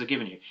the answers are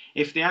giving you.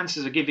 If the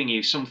answers are giving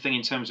you something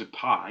in terms of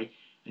pi,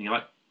 and you're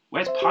like,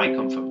 where's pi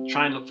come from?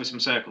 Try and look for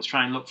some circles.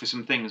 Try and look for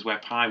some things where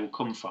pi will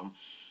come from,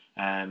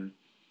 or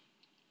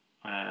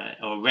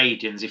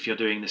radians if you're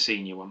doing the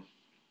senior one.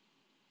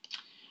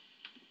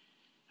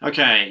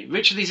 Okay,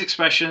 which of these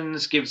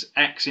expressions gives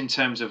x in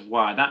terms of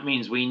y? That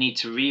means we need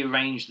to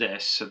rearrange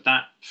this. So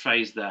that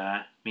phrase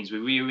there means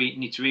we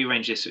need to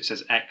rearrange this so it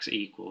says x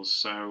equals.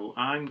 So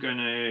I'm going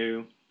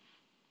to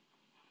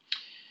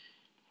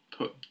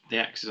put the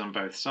x's on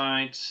both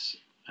sides,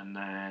 and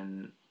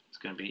then it's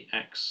going to be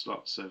x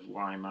lots of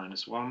y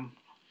minus 1,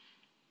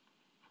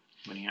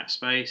 running out of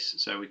space.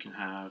 So we can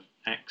have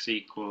x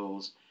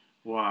equals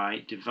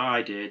y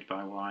divided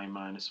by y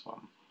minus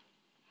 1.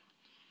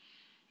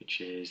 Which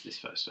is this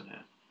first one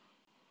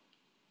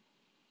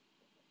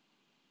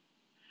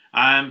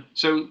here.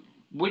 So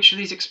which of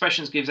these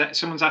expressions gives x?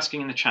 Someone's asking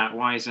in the chat,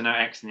 why is there no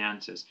x in the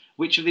answers?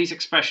 Which of these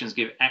expressions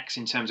give x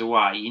in terms of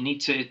y? You need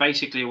to,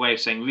 basically a way of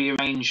saying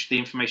rearrange the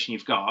information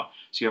you've got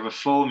so you have a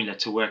formula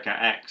to work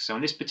out x. So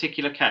in this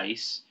particular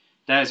case,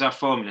 there's our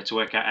formula to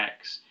work out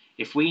x.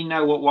 If we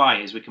know what y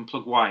is, we can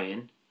plug y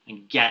in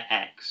and get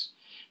x.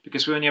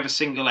 Because we only have a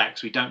single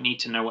x, we don't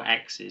need to know what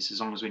x is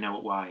as long as we know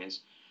what y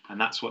is. And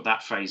that's what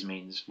that phrase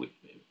means.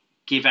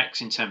 Give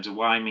x in terms of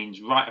y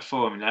means write a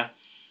formula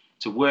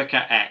to work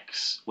out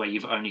x where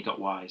you've only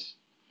got y's.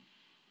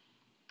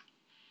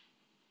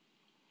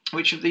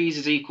 Which of these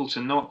is equal to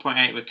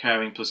 0.8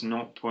 recurring plus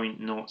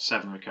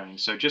 0.07 recurring?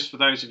 So just for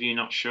those of you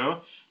not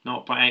sure,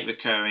 0.8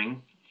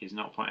 recurring is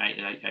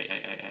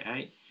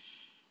 0.888888,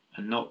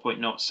 and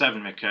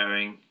 0.07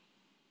 recurring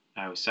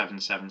is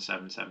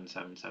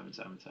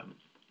 777777777.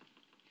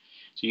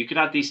 So you could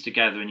add these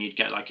together and you'd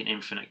get like an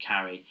infinite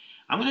carry.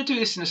 I'm going to do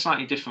this in a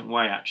slightly different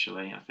way,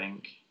 actually, I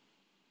think.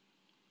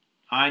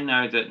 I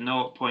know that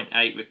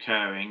 0.8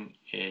 recurring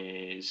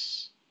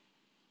is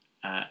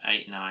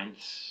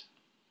 8/9,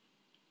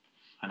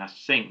 and I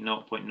think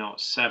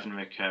 0.07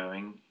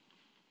 recurring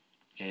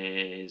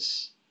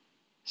is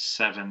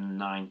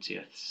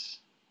 7/90.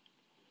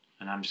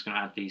 And I'm just going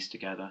to add these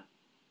together.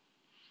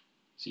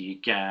 So you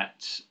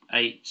get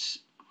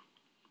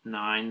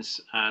 8/9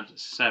 add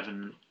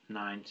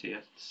 7/90.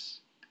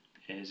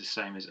 is the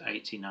same as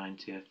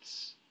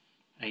 80/90ths,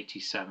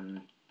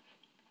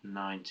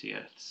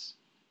 87/90ths,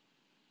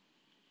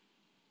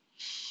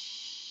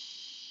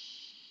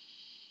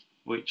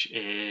 which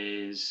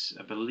is,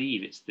 I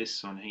believe it's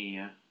this one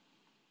here.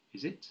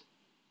 Is it?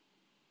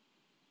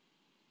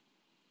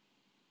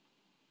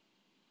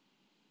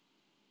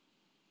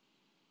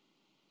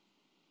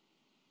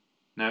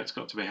 No, it's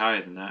got to be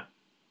higher than that.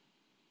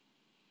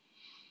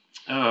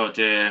 Oh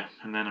dear,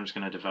 and then I'm just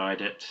going to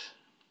divide it.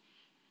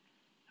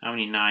 How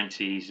many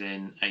 90s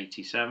in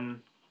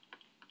 87?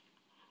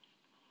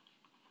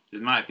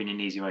 There might have been an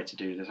easy way to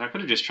do this. I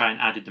could have just tried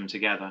and added them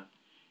together.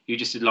 You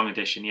just did long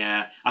addition,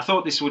 yeah.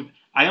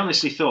 I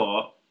honestly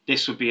thought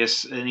this would be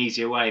an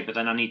easier way, but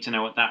then I need to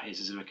know what that is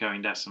as a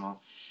recurring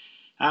decimal.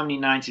 How many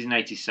 90s in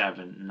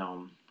 87?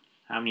 None.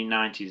 How many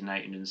 90s in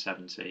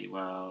 870?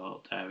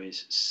 Well, there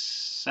is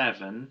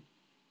 7.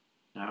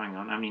 No, hang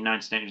on. How many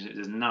 90s in 870?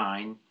 There's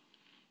 9.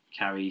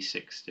 Carry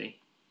 60.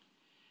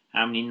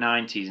 How many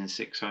 90s in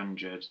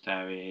 600?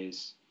 There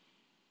is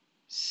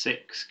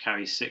 6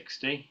 carry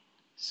 60.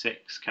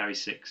 6 carry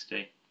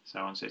 60. So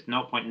on. So it's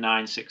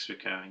 0.96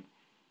 recurring.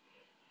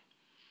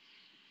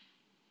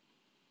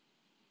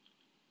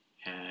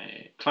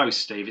 Close,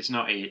 Steve. It's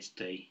not E, it's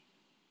D.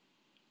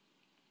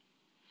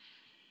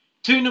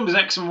 Two numbers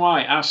x and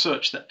y are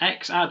such that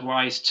x add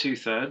y is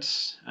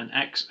 2/3 and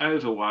x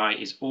over y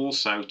is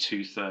also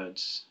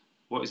 2/3.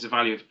 What is the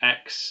value of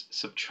x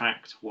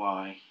subtract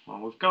y?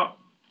 Well, we've got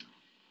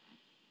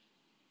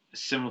a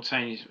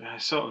simultaneous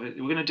we're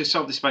going to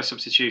solve this by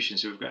substitution.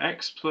 So we've got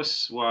x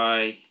plus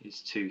y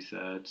is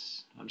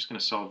 2/3. I'm just going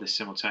to solve this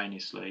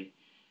simultaneously.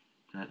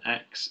 And then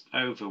x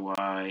over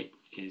y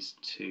is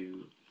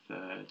 2/3.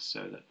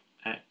 So that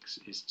x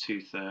is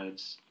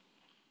 2/3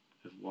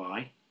 of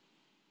y.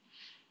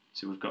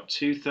 So we've got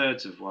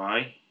 2/3 of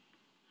y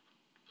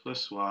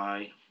plus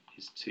y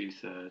is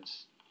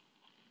 2/3.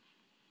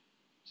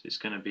 So it's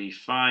going to be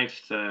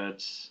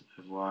 5/3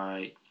 of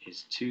y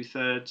is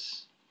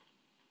 2/3,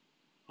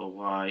 or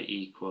y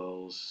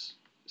equals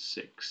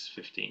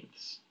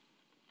 6/15.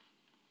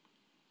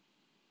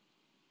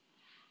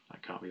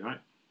 That can't be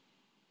right.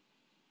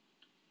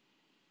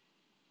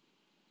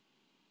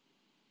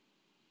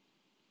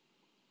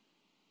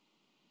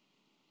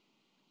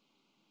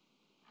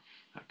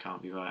 That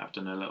can't be right. I've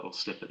done a little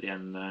slip at the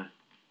end there.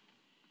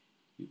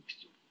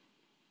 Oops.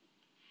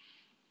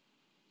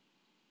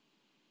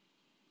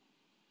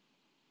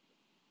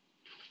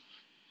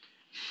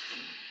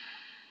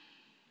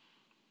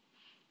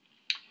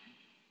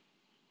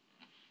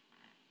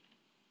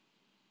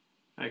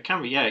 It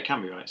can be, yeah, it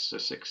can be right. So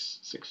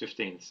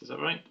 6/15, is that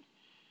right?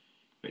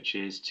 Which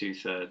is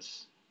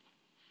 2/3.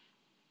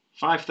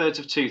 5/3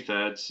 of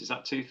 2/3, is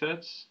that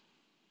 2/3?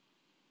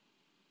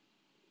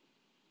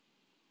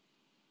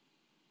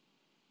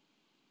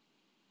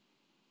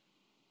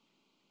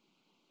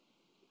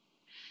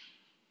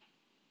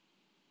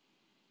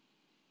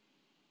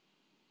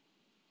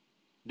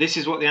 This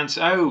is what the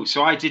answer. Oh,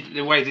 so I did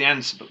the way the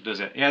answer book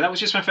does it. Yeah, that was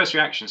just my first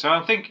reaction. So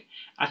I think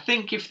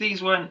if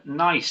these weren't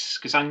nice,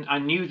 because I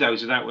knew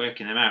those without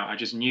working them out, I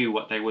just knew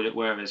what they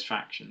were as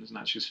fractions, and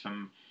that's just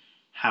from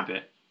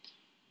habit.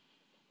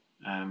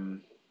 So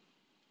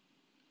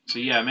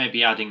yeah,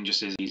 maybe adding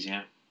just is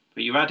easier,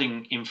 but you're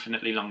adding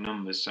infinitely long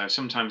numbers, so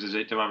sometimes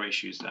there are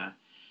issues there.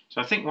 So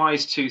I think y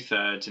is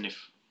 2/3, and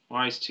if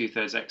y is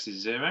 2/3, x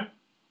is 0.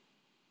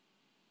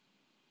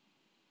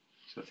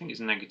 So I think it's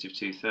negative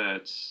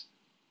 2/3.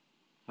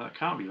 Well, that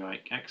can't be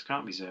right. X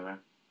can't be 0.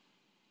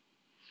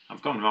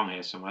 I've gone wrong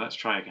here somewhere. Let's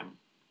try again.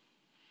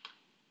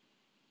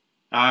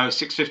 Oh,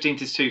 6/15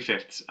 is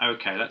 2/5.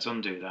 Okay, let's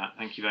undo that.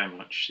 Thank you very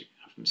much.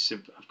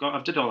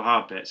 I've did all the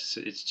hard bits.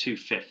 It's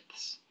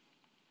 2/5.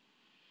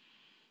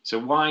 So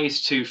y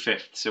is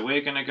 2/5. So we're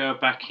going to go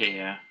back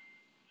here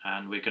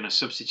and we're going to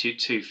substitute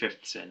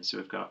 2/5 in. So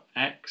we've got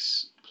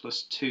x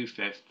plus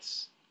 2/5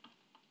 is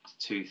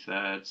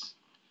 2/3.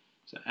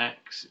 So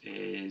x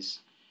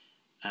is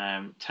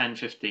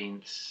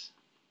 10/15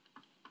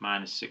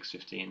 minus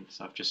 6/15.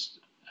 I've just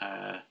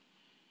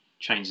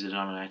changed the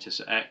denominator.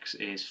 So x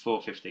is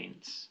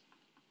 4/15.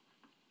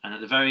 And at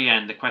the very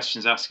end, the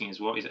question's asking is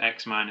what is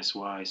x minus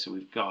y? So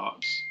we've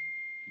got,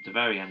 at the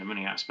very end, I'm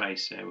running out of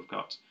space here, we've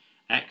got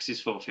x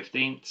is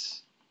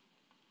 4/15,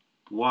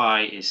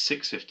 y is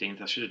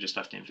 6/15, I should have just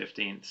left it in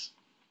 15ths,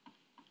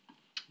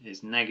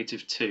 is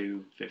negative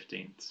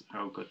 2/15.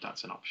 Oh good,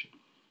 that's an option.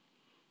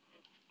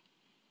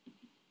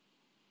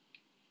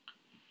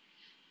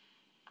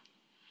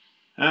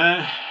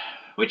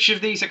 Which of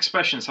these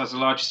expressions has the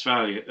largest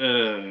value?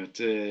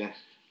 Dear.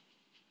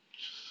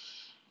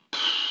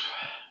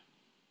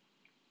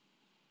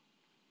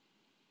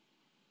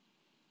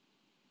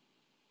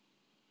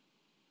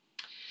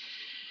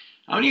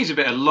 I'm going to use a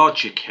bit of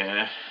logic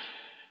here.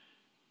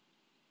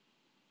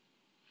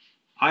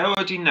 I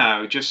already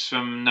know, just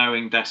from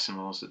knowing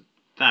decimals, that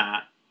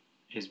that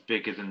is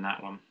bigger than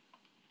that one.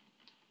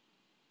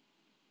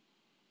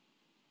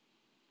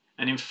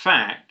 And in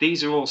fact,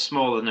 these are all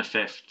smaller than a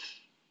fifth.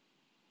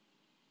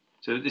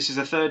 So this is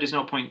a third is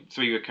 0.3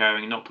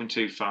 recurring,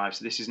 0.25.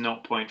 So this is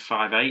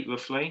 0.58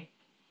 roughly.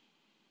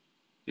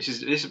 This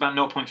is about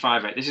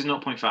 0.58. This is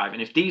 0.5.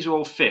 And if these are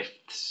all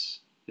fifths,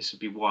 this would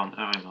be 1.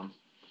 Oh, hang on.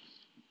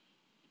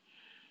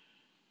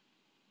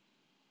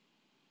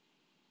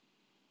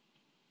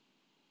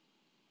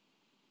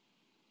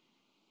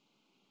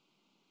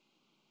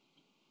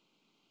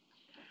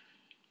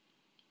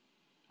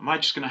 Am I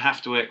just going to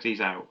have to work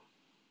these out?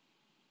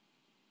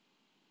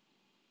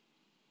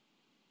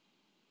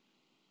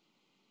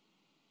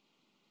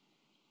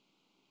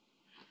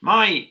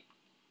 I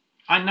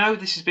know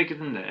this is bigger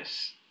than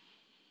this.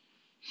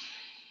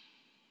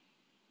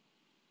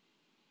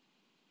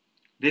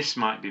 This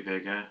might be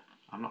bigger.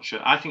 I'm not sure.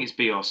 I think it's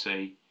B or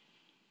C.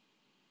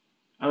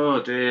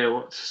 Oh dear,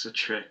 what's the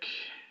trick?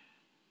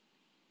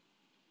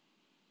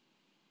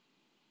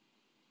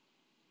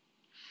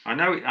 I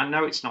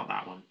know it's not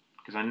that one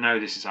because I know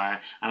this is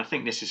higher, and I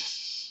think this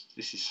is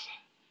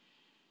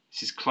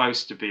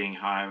close to being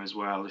higher as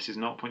well. This is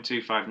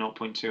 0.25,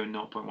 0.2, and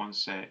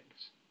 0.16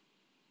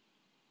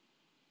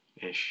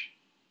 ish.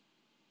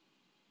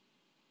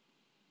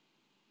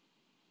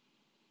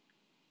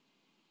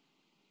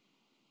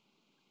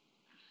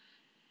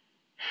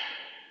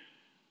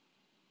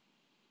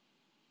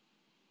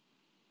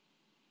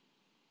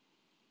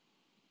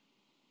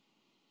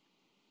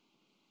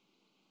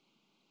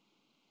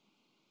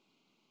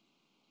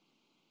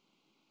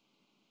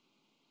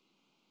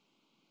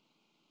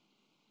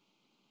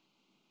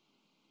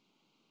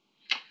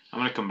 I'm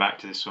going to come back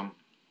to this one,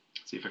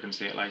 see if I can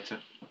see it later.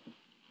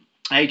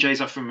 AJ's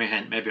offering me a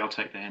hint. Maybe I'll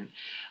take the hint.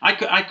 I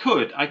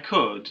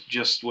could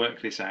just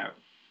work this out,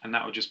 and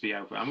that would just be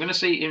over. I'm going to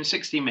see in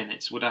 60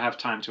 minutes would I have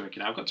time to work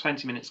it out. I've got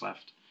 20 minutes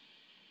left.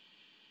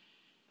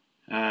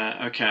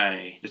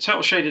 Okay, the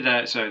total shaded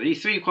area. So the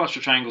three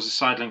equilateral triangles are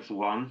side length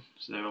 1,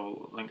 so they're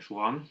all length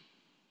 1. I'll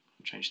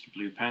change to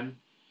blue pen.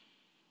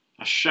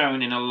 As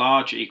shown in a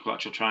larger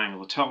equilateral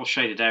triangle, the total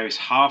shaded area is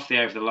half the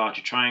area of the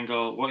larger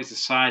triangle. What is the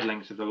side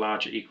length of the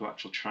larger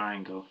equilateral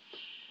triangle?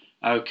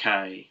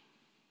 Okay,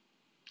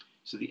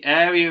 so the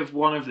area of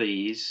one of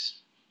these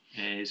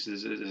is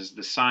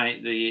the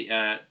side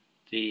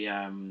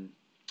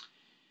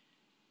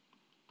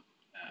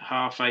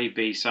half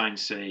AB sine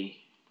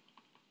C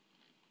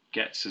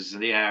gets us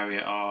the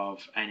area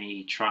of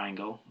any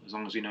triangle, as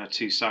long as we know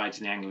two sides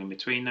and the angle in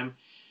between them.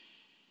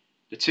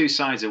 The two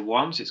sides are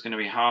 1, so it's going to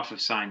be half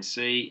of sine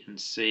C, and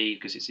C,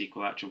 because it's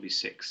equilateral, will be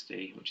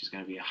 60, which is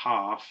going to be a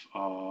half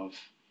of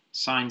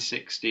sine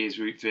 60 is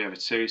root 3 over 2,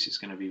 so it's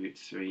going to be root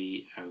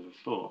 3 over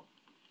 4.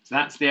 So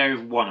that's the area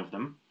of one of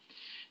them.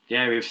 The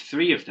area of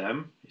 3 of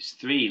them is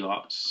 3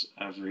 lots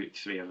of root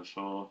 3 over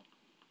 4.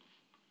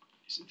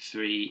 It's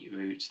 3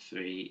 root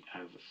 3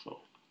 over 4.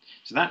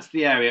 So that's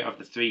the area of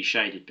the 3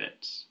 shaded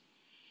bits.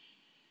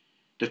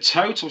 The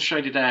total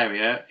shaded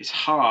area is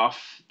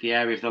half the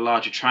area of the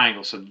larger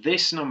triangle. So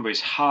this number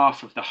is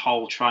half of the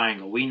whole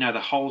triangle. We know the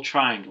whole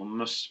triangle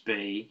must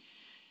be,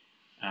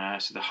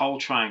 so the whole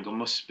triangle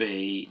must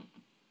be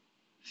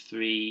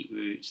 3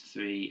 root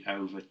 3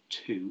 over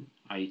 2,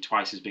 i.e.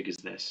 twice as big as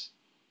this.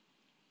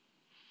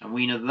 And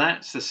we know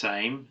that's the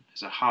same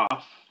as a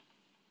half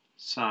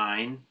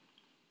sine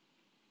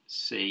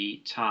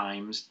C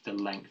times the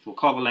length. We'll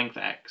call the length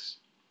x.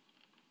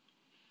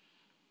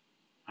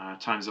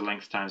 Times the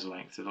length times the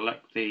length. So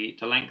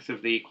the length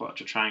of the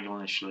equilateral triangle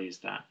initially is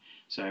that.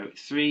 So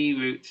 3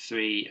 root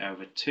 3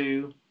 over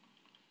 2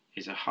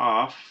 is a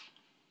half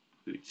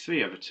root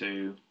 3 over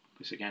 2,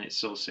 because again it's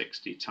still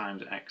 60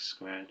 times x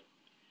squared.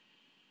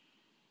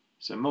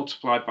 So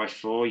multiplied by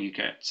 4 you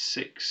get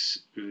 6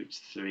 root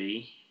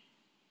 3.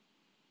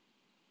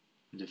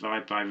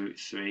 Divide by root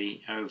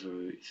 3 over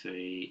root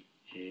 3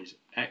 is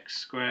x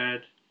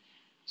squared.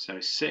 So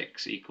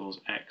 6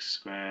 equals x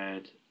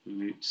squared.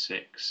 Root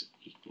 6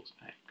 equals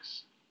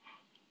x.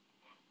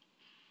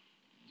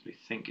 So we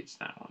think it's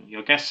that one.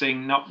 You're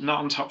guessing not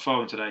on top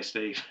form today,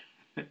 Steve.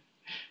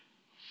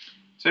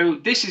 So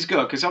this is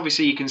good because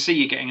obviously you can see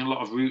you're getting a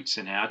lot of roots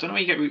in here. I don't know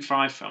where you get root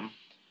 5 from,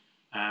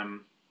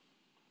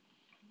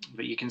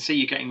 but you can see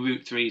you're getting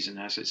root 3's in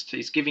there. So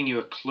it's giving you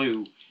a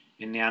clue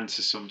in the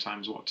answer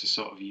sometimes what to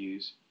sort of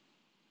use.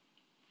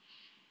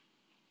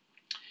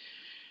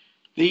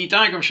 The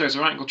diagram shows a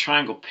right angled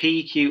triangle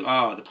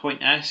PQR. The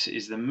point S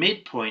is the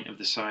midpoint of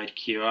the side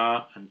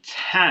QR, and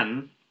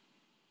tan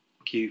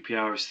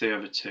QPR is 3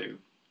 over 2.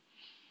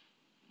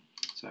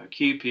 So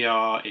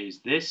QPR is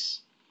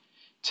this.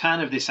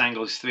 Tan of this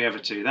angle is 3 over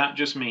 2. That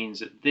just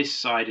means that this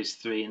side is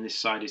 3 and this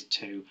side is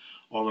 2,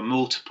 or a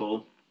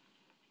multiple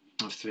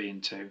of 3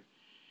 and 2.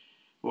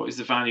 What is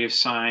the value of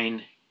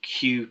sine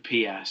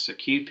QPS? So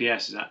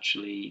QPS is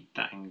actually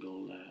that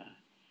angle there.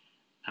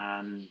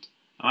 And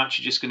I'm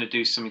actually just going to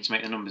do something to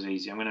make the numbers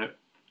easy. I'm going to,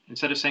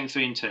 instead of saying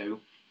 3 and 2,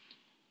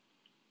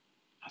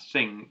 I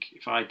think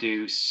if I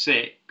do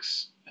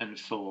 6 and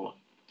 4,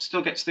 it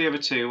still gets 3 over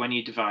 2 when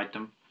you divide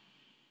them.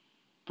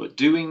 But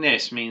doing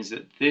this means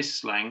that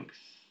this length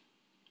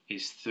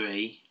is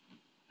 3,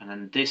 and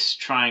then this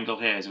triangle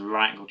here is a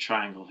right angle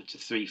triangle. It's a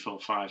 3, 4,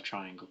 5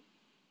 triangle.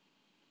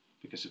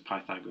 because of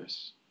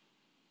Pythagoras.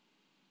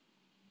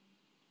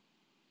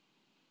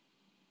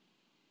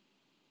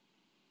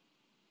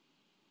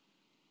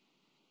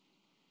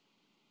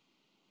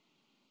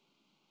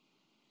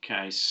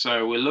 Okay,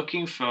 so we're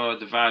looking for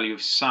the value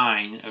of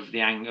sine of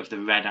the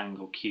red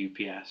angle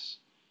QPS.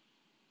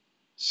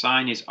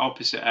 Sine is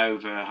opposite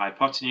over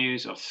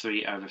hypotenuse, or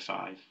 3 over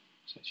 5.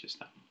 So it's just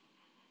that one.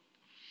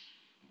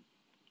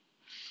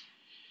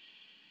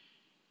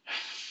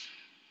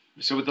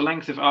 So would the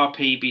length of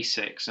RP be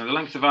 6? Now the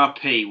length of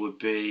RP would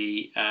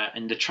be,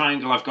 in the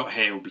triangle I've got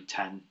here, would be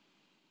 10.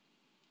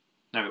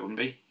 No, it wouldn't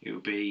be. It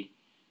would be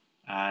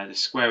the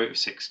square root of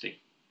 60.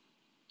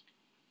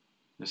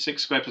 The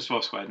 6 squared plus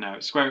 4 squared. No,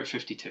 it's square root of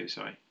 52,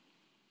 sorry.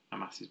 My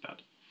maths is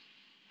bad.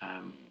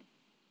 On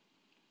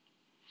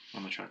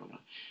the triangle now.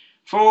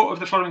 4 of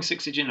the following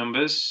 6-digit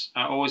numbers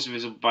are always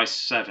divisible by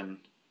 7,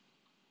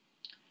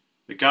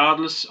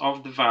 regardless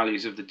of the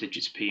values of the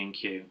digits P and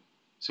Q.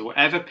 So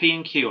whatever P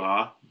and Q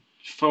are,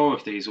 4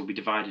 of these will be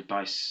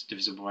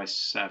divisible by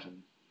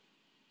 7.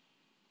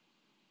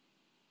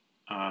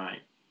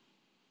 Alright.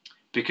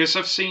 Because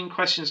I've seen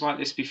questions like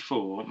this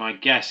before, my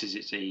guess is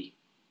it's E.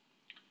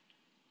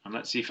 And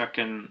let's see if I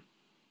can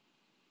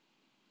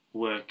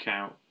work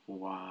out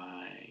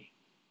why.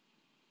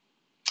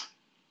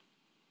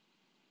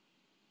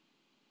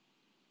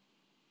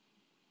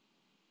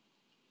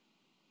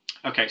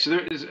 Okay, so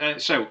there is,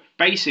 so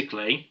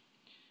basically,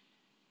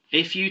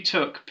 if you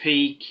took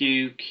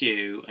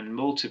PQQ and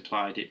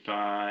multiplied it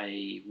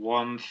by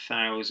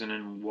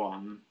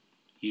 1001,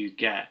 you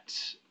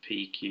get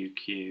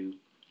PQQ,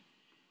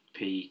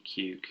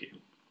 PQQ.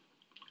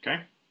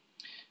 Okay?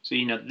 So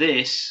you know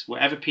this,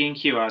 whatever P and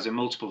Q are, is a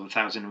multiple of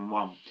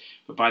 1001.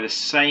 But by the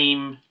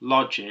same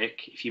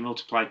logic, if you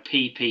multiply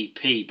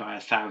PPP by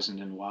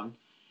 1001,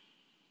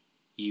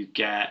 you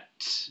get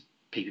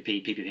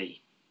PPP, PPP.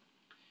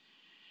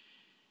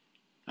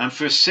 And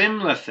for a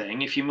similar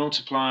thing, if you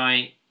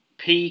multiply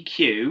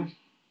PQ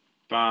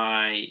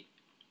by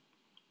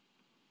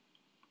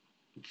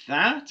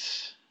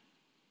that,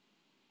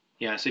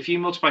 yeah, so if you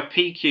multiply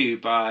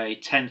PQ by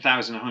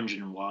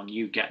 10,101,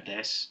 you get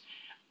this,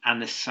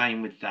 and the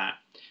same with that.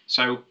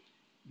 So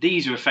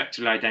these are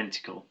effectively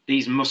identical.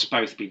 These must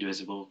both be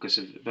divisible,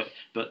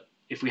 but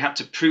if we had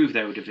to prove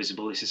they were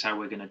divisible, this is how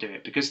we're going to do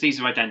it. Because these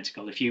are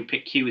identical, if you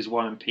pick Q as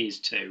 1 and P as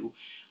 2,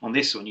 on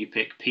this one you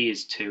pick P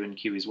as 2 and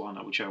Q as 1,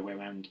 or whichever way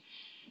around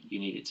you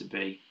need it to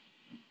be.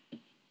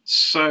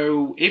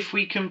 So if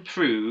we can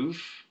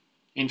prove,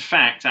 in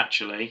fact,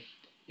 actually,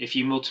 if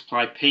you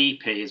multiply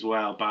PP as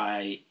well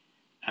by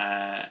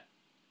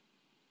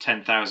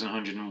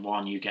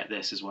 10,101, you get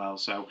this as well.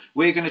 So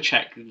we're going to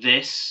check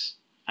this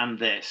and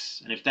this,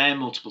 and if their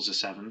multiples are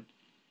 7,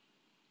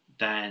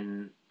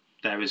 then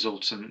their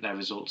results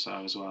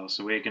are as well.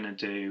 So we're going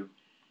to do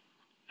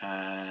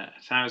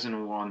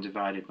 1001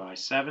 divided by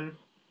 7.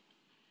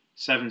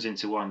 7's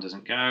into 1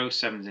 doesn't go,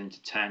 7's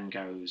into 10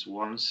 goes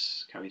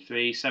once, carry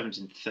 3, 7's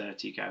into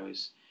 30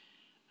 goes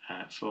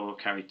 4,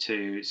 carry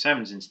 2,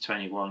 7's into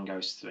 21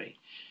 goes 3.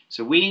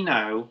 So we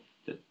know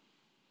that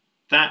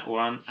that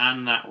one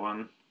and that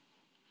one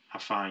are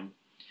fine.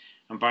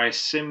 And by a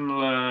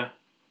similar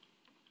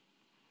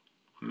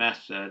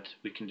method,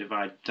 we can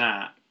divide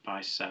that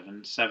by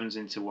 7. 7's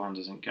into 1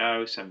 doesn't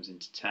go, 7's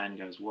into 10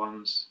 goes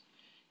once,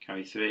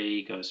 carry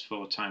 3 goes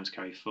 4 times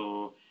carry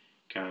 4,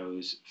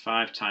 goes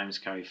 5 times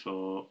carry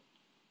 4,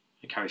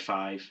 and carry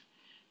 5,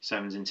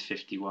 7's into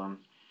 51.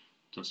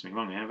 Done something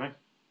wrong here, have I?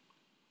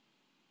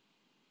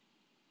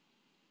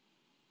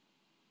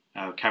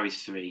 Oh, carry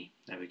 3,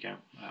 there we go.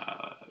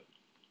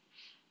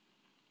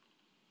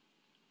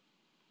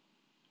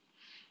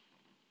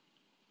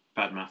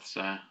 Bad maths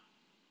there.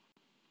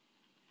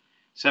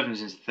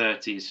 7's into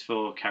 30 is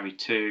 4, carry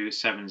 2,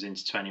 7's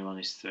into 21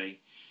 is 3.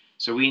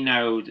 So we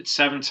know that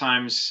 7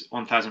 times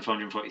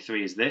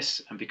 1443 is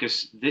this, and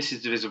because this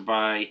is divisible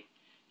by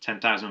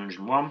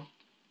 10,101,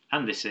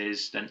 and this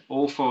is, then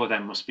all 4 of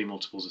them must be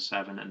multiples of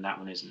 7, and that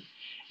one isn't.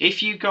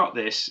 If you got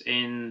this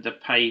in the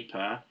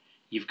paper,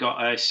 you've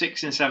got a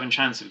 6 in 7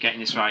 chance of getting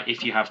this right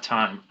if you have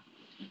time.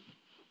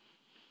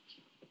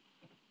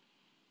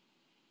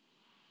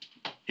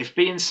 If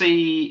B and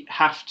C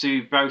have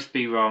to both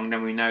be wrong,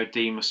 then we know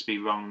D must be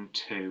wrong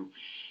too.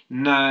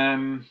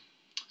 No,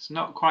 it's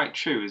not quite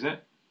true, is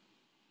it?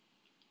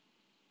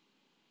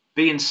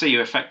 B and C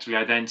are effectively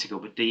identical,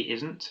 but D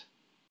isn't.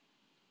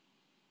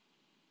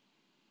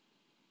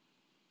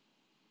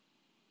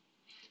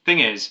 Thing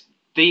is,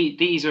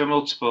 these are a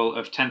multiple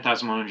of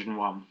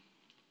 10,101.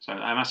 So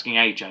I'm asking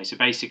AJ. So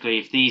basically,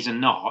 if these are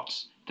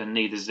not, then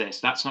neither is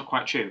this. That's not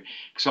quite true.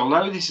 Because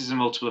although this is a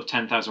multiple of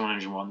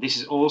 10,101, this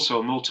is also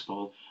a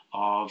multiple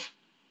of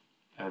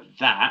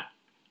that,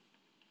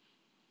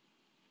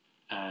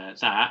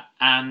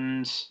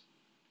 and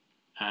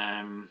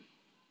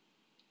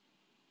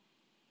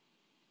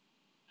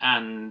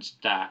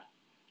that.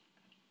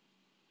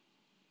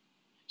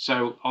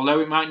 So although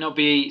it might not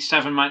be,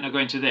 7 might not go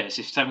into this,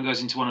 if 7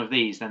 goes into one of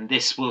these, then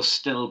this will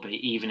still be,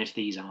 even if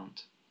these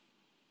aren't.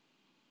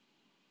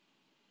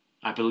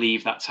 I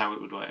believe that's how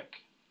it would work.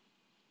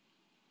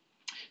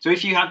 So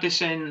if you had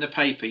this in the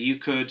paper, you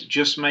could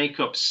just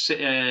make up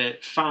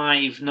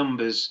 5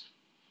 numbers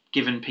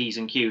given P's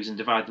and Q's and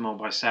divide them all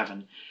by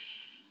 7.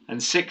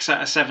 And 6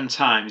 out of 7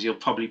 times you'll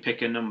probably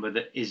pick a number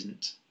that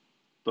isn't.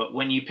 But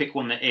when you pick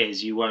one that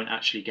is, you won't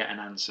actually get an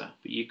answer.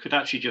 But you could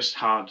actually just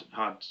hard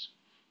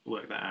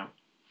work that out.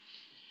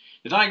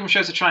 The diagram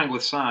shows a triangle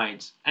with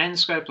sides n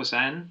squared plus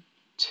n,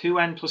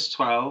 2n plus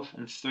 12,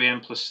 and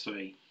 3n plus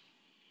 3.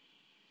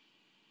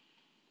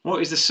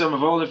 What is the sum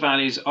of all the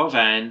values of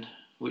n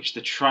which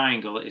the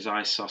triangle is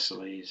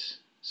isosceles?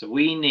 So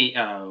we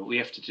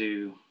have to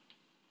do,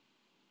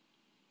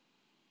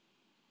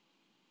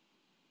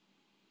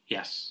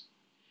 yes.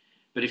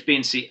 But if B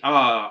and C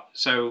are,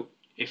 so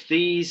if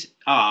these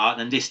are,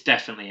 then this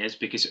definitely is,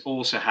 because it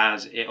also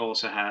has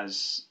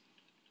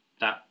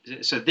that.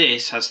 So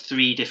this has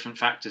 3 different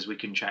factors we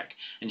can check,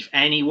 and if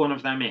any one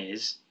of them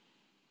is,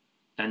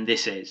 then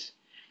this is.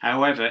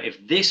 However,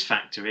 if this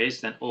factor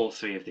is, then all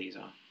 3 of these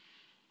are,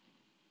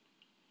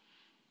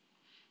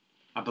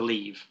 I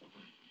believe.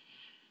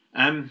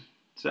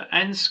 So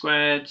n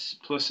squared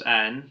plus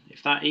n,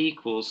 if that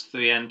equals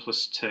 3n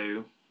plus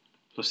 2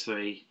 plus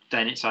 3,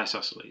 then it's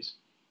isosceles.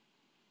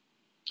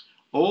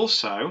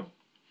 Also,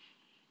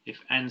 if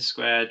n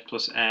squared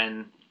plus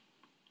n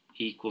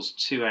equals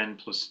 2n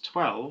plus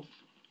 12,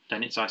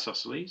 then it's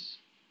isosceles.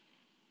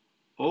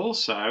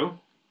 Also,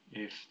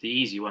 if the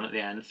easy one at the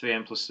end,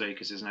 3n plus 3,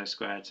 because there's no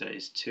square to it,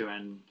 is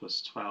 2n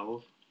plus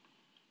 12,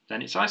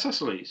 then it's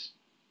isosceles.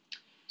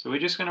 So we're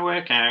just going to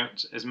work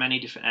out as many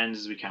different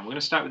n's as we can. We're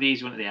going to start with the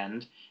easy one at the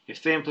end.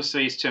 If 3n plus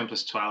 3 is 2n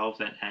plus 12,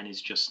 then n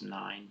is just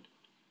 9.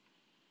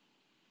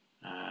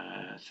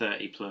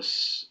 30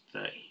 plus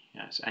 30.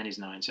 Yeah, so n is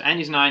 9. So n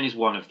is 9 is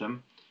one of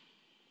them.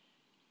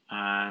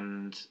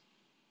 And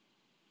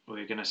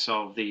we're going to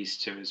solve these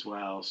 2 as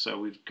well. So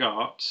we've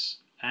got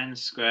n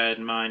squared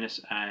minus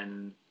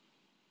n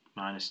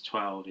minus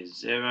 12 is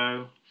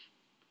 0.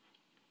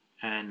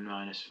 N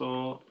minus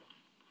 4.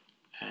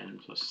 N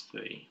plus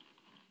 3.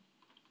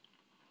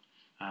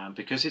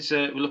 Because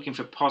we're looking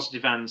for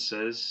positive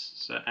answers,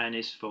 so n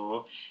is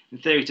 4. In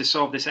theory, to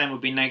solve this, n would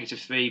be negative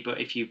 3,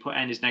 but if you put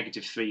n as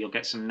negative 3, you'll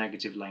get some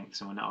negative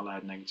lengths, and we're not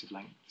allowed negative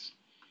lengths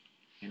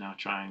in our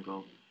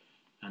triangle.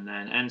 And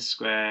then n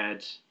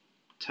squared,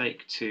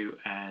 take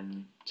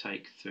 2n,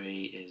 take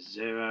 3 is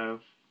 0.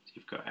 So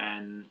you've got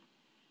n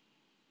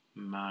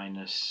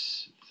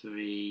minus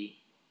 3.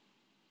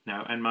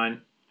 No, n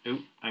minus.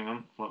 Ooh, hang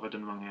on, what have I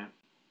done wrong here?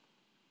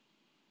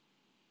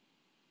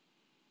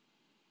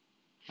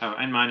 Oh,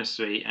 n minus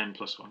 3, n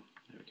plus 1.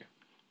 There we go.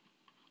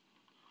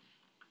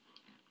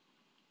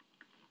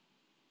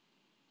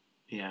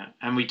 Yeah,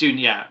 and we do,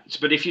 yeah.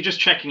 But if you're just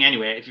checking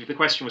anyway, if the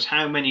question was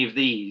how many of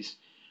these,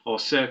 or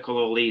circle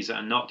all these that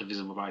are not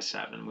divisible by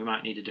 7, we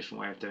might need a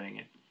different way of doing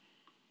it.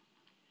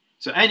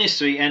 So n is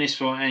 3, n is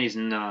 4, n is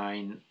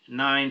 9.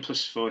 9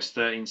 plus 4 is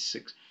 13,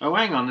 6. Oh,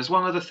 hang on, there's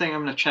one other thing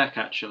I'm going to check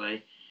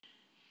actually.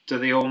 Do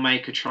they all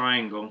make a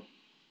triangle?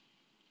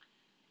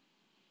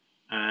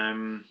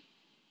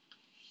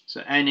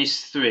 So n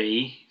is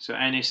 3, so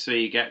n is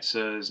 3 gets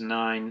us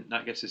 9,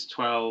 that gets us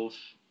 12,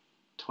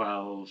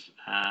 12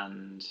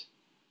 and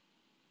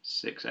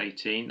 6,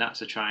 18,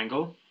 that's a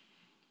triangle.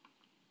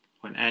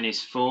 When n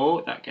is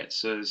 4, that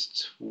gets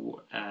us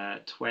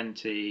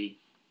 20,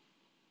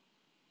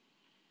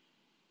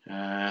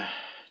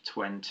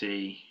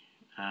 20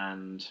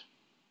 and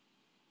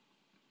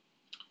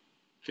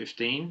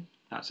 15,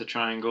 that's a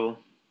triangle.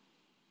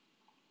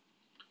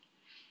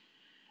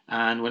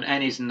 And when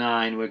n is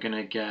 9, we're going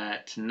to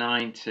get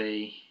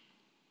 90,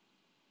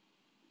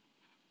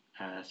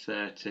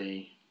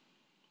 30,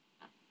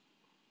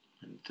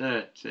 and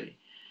 30.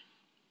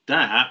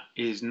 That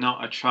is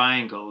not a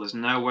triangle. There's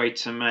no way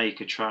to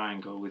make a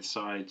triangle with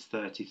sides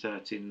 30,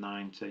 30, and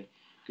 90.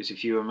 Because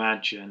if you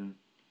imagine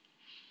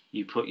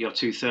you put your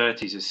two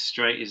 30s as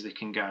straight as they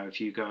can go,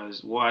 if you go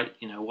as wide,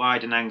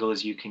 wide an angle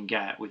as you can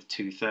get with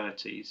two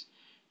 30s,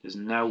 there's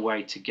no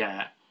way to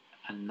get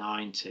a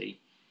 90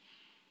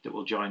 that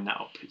will join that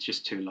up. It's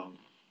just too long.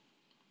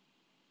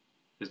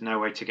 There's no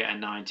way to get a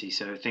 90.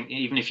 So I think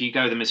even if you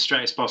go them as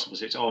straight as possible,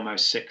 so it's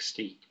almost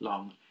 60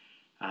 long,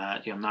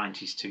 your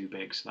 90 is too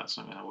big, so that's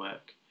not going to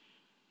work.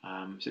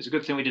 So it's a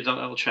good thing we did a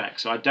little check.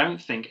 So I don't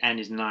think n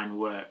is 9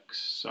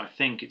 works. So I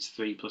think it's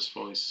 3 plus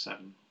 4 is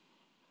 7.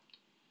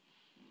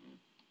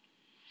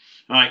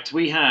 Right,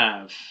 we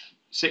have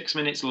 6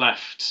 minutes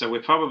left. So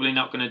we're probably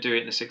not going to do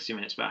it in the 60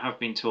 minutes, but I have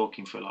been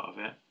talking for a lot of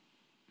it.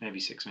 Maybe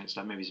 6 minutes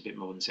left, maybe it's a bit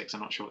more than 6. I'm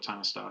not sure what time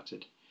I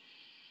started.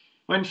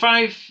 When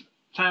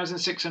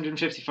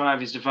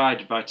 5,655 is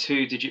divided by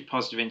 2-digit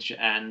positive integer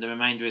n, the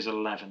remainder is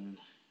 11.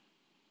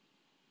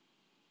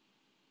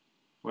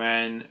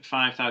 When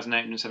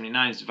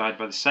 5,879 is divided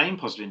by the same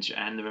positive integer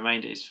n, the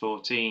remainder is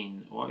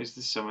 14. What is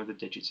the sum of the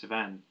digits of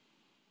n?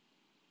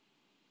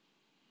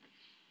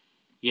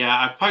 Yeah,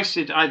 I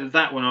posted either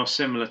that one or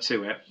similar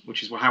to it,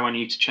 which is how I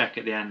need to check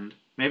at the end.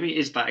 Maybe it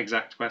is that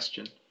exact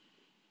question.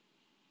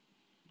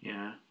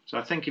 Yeah. So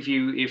I think if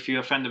you're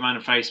a friend of mine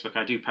on Facebook,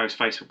 I do post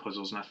Facebook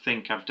puzzles, and I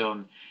think I've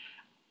done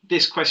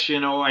this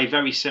question or a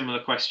very similar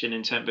question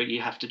in terms, but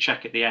you have to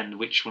check at the end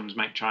which ones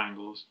make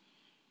triangles.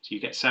 So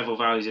you get several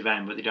values of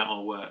n, but they don't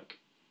all work.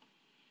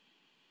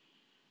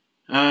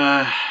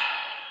 Right.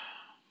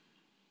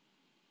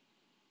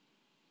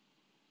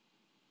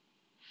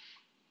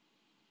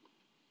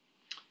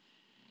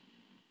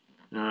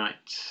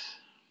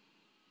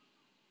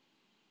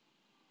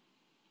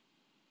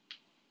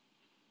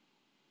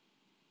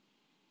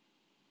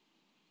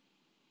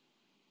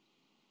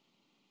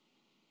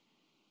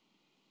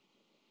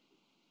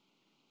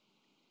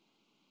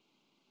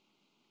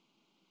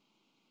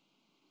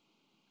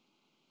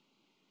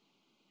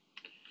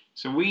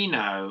 So we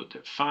know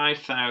that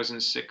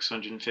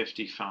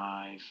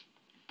 5,655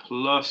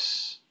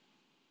 plus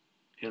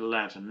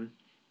 11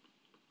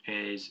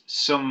 is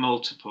some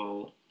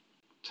multiple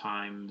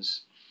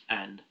times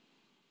n.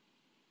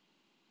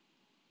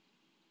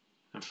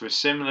 And for a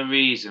similar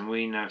reason,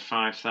 we know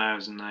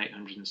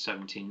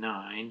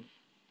 5,879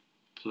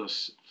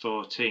 plus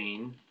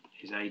 14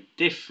 is a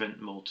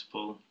different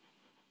multiple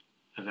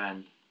of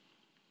n.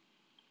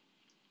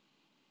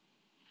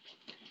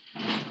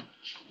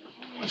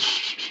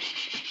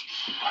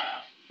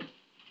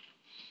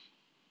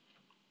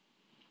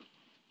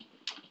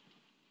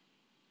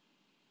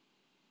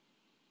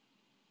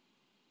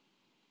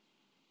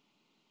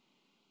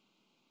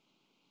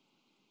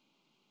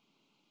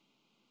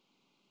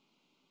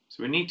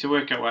 So we need to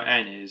work out what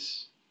n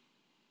is.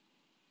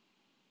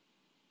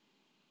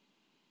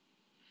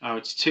 Oh,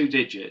 it's 2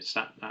 digits.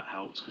 That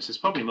helps because there's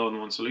probably more than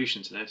one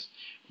solution to this.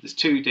 There's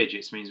 2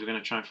 digits, means we're going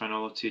to try and find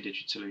all the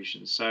 2-digit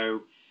solutions.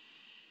 So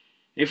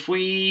if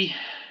we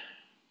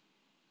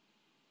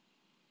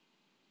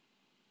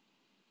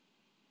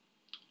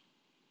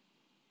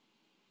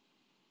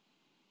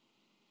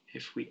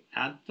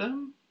add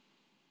them,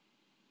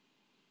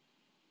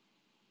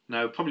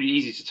 no, probably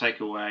easy to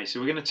take away. So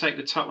we're going to take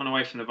the top one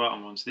away from the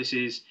bottom one. So this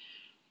is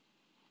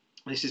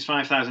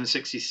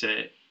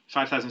 5,666,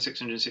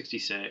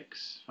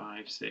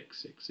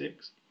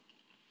 5666,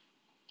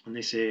 and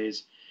this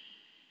is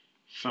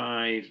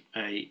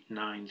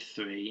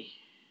 5893,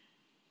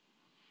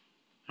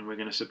 and we're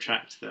going to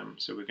subtract them.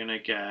 So we're going to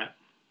get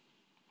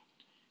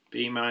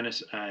b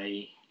minus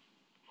a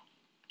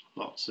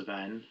lots of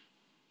n,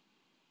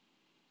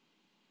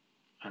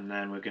 and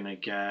then we're going to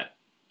get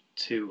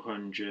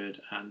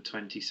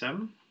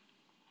 227.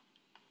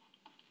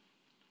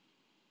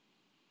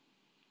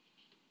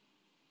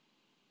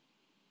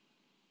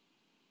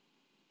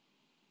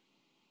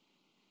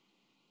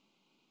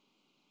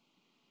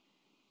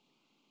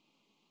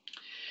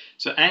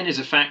 So n is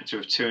a factor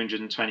of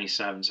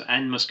 227, so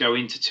n must go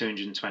into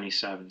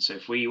 227. So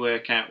if we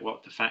work out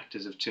what the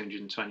factors of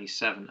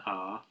 227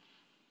 are,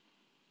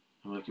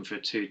 I'm looking for a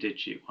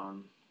 2-digit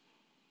one.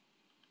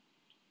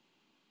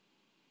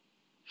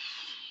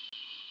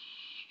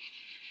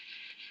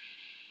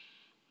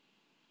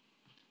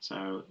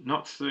 So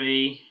not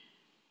 3,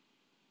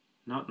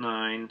 not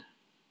 9,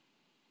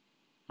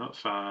 not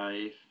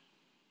 5,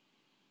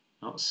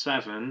 not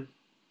 7,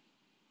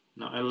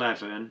 not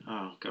 11.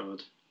 Oh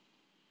god.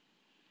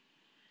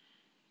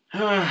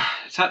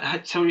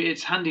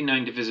 It's handy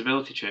knowing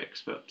divisibility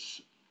tricks, but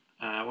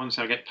once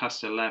I get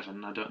past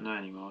 11, I don't know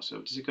anymore.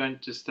 So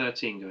does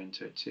 13 go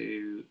into it?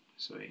 2,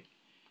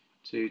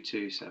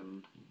 2,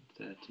 7,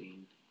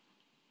 13.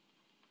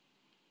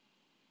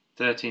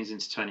 13's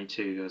into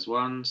 22 goes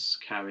once,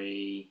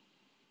 carry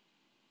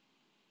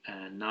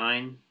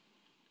 9.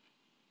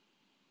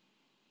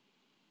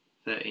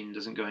 13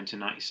 doesn't go into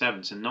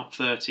 97, so not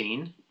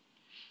 13,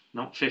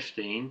 not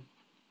 15,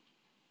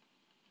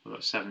 we've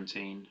got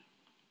 17.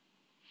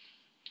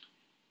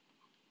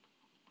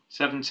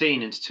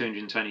 17 into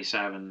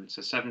 227,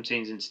 so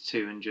 17's into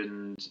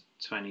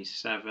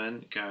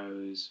 227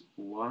 goes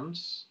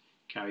once,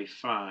 carry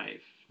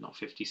 5, not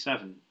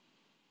 57.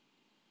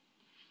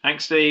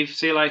 Thanks, Steve.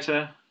 See you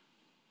later.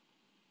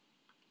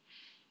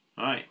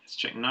 Alright, let's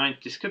check 9.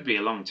 This could be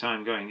a long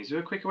time going. Is there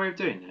a quicker way of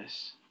doing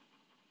this?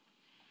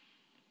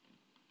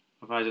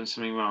 Have I done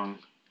something wrong?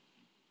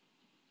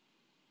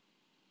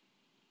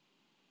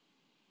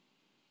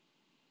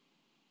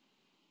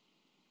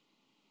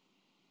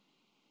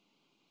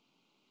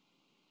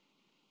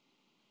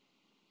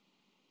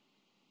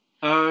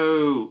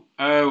 Oh,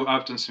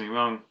 I've done something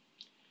wrong.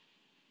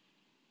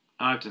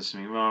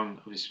 Obviously,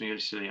 really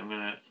silly. I'm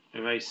going to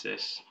erase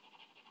this.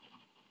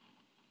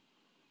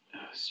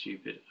 Oh,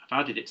 stupid. I've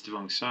added it to the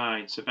wrong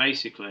side. So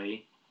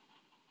basically,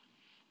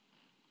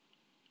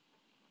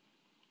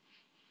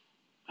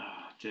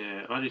 oh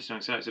dear, I've added it to the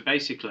wrong side. So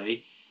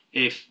basically,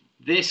 if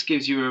this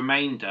gives you a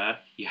remainder,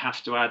 you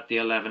have to add the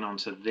 11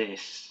 onto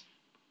this.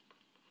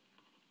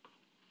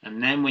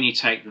 And then when you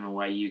take them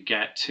away, you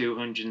get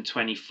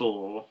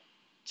 224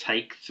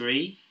 take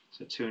 3,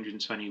 so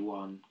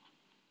 221.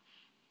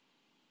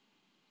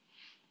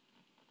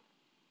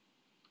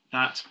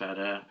 That's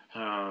better.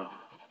 Oh,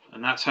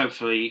 and that's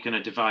hopefully going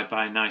to divide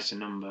by a nicer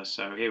number.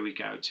 So here we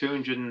go,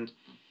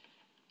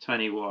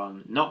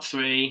 221, not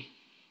 3,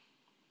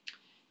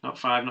 not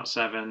 5, not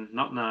 7,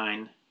 not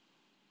 9,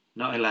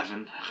 not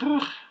 11.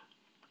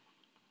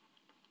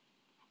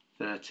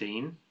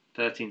 13.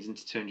 13's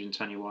into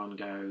 221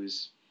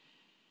 goes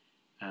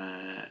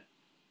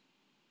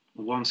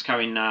 1's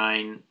carrying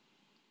 9,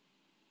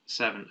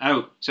 7.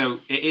 Oh, so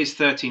it is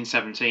 13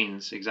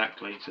 17s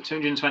exactly. So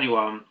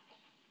 221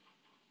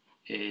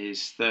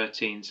 is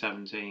 13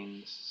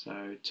 17s.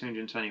 So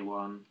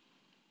 221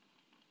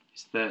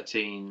 is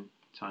 13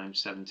 times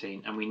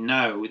 17. And we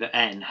know that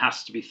n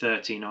has to be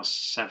 13 or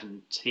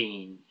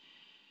 17.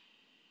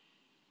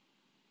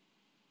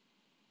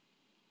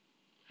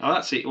 Oh,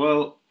 that's it.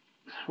 Well,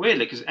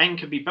 weirdly, because n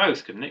could be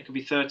both, couldn't it? It could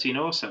be 13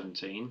 or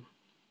 17.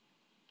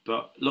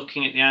 But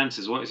looking at the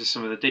answers, what is the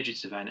sum of the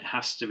digits of n? It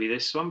has to be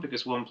this one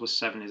because 1 plus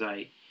 7 is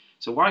 8.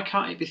 So why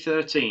can't it be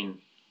 13?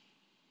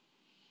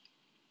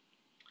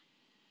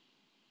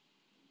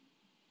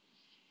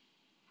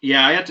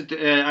 Yeah, I had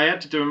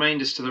to do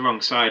remainders to the wrong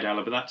side,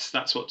 Ella, but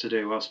that's what to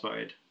do. Well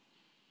spotted.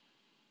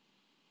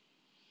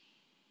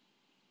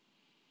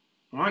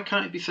 Why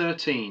can't it be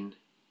 13?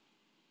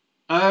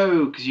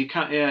 Oh, because you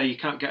can't. Yeah, you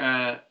can't get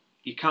a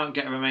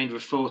remainder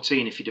of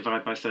 14 if you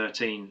divide by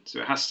 13.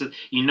 So it has to.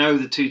 You know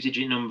the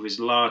two-digit number is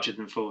larger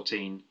than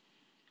 14.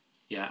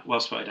 Yeah,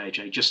 well spotted,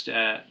 AJ. Just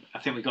I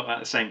think we got that at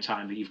the same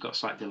time, but you've got a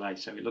slight delay,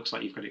 so it looks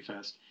like you've got it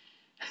first.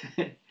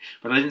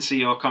 But I didn't see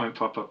your comment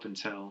pop up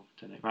until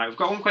today. Right, we've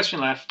got one question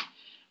left.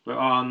 We're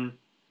on.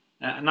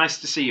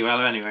 Nice to see you,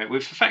 Ella. Anyway,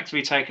 we've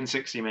effectively taken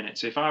 60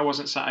 minutes. If I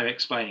wasn't sat here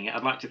explaining it,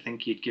 I'd like to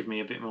think you'd give me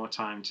a bit more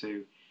time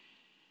to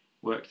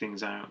work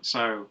things out.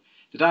 So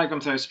the diagram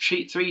throws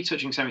three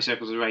touching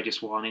semicircles of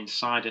radius 1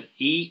 inside an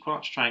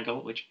equilateral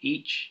triangle, with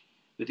each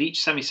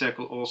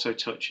semicircle also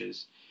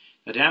touches.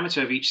 The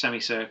diameter of each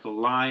semicircle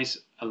lies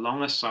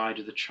along a side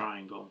of the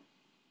triangle.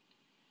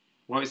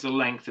 What is the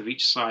length of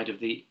each side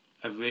of a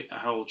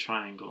whole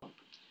triangle?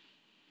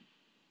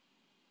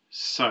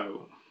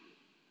 So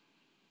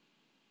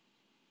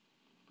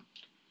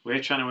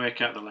we're trying to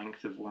work out the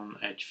length of one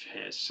edge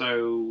here.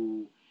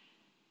 So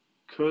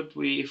could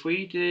we, if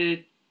we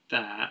did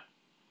that,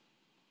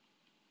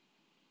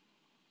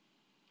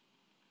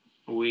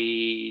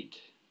 we'd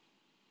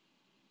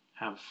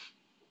have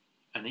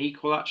an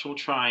equilateral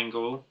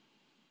triangle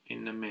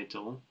in the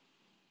middle.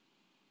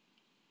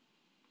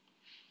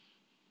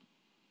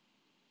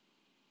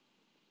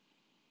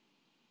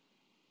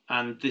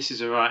 And this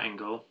is a right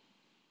angle.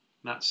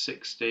 That's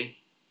 60. I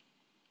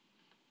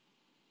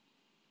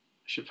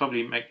should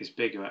probably make this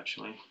bigger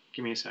actually.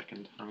 Give me a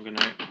second. I'm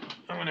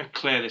gonna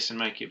clear this and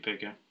make it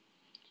bigger.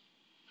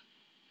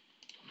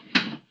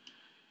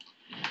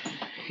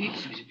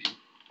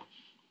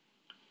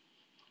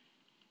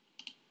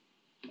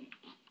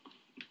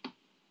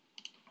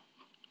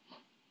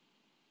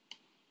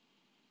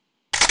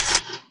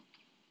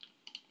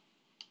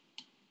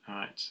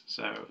 Alright,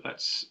 so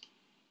let's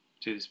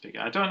do this bigger.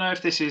 I don't know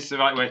if this is the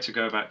right way to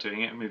go about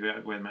doing it. Maybe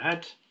I'll wear my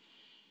head.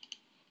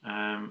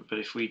 But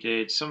if we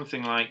did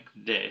something like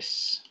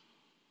this,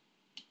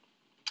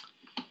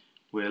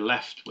 we're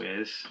left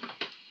with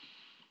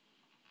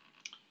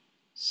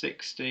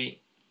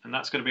 60, and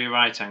that's going to be a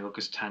right angle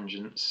because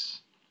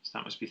tangents, so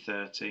that must be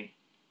 30.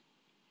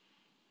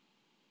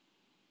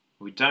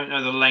 We don't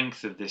know the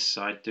length of this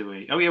side, do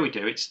we? Oh yeah, we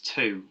do. It's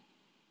 2.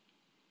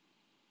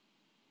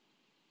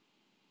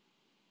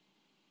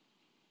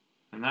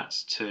 And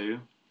that's 2.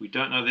 We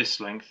don't know this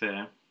length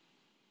here.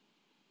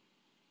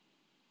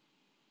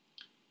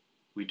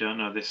 We don't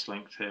know this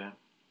length here.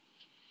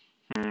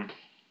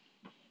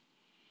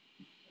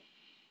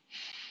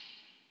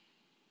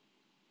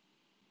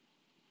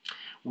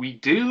 We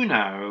do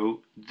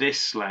know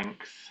this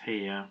length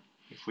here.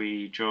 If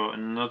we draw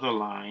another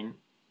line,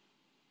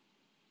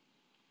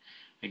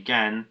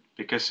 again,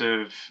 because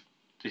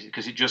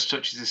it just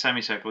touches the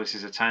semicircle, this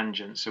is a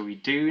tangent, so we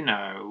do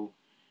know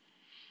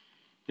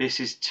this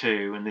is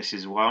 2 and this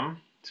is 1,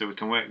 so we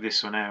can work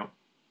this one out.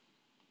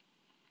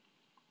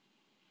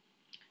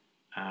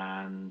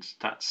 And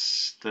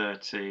that's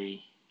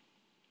 30,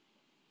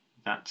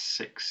 that's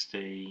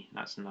 60,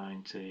 that's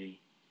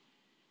 90.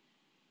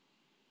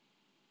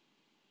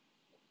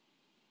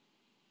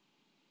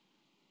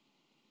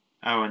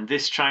 Oh, and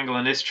this triangle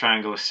and this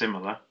triangle are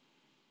similar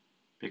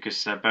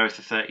because they're both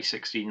a 30,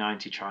 60,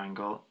 90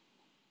 triangle.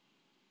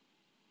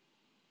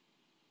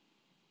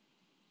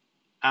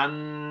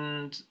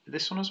 And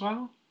this one as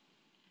well.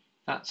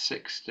 That's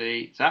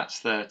 60, that's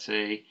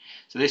 30.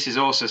 So this is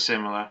also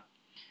similar.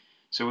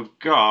 So we've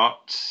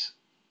got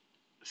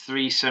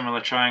 3 similar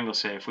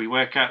triangles here. If we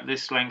work out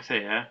this length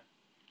here,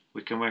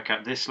 we can work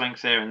out this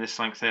length here and this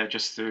length here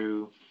just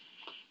through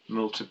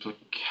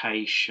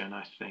multiplication,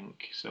 I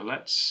think. So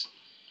let's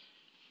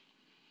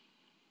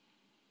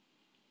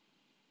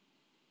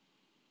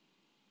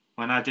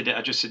when I did it,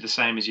 I just did the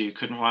same as you.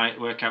 Couldn't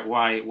work out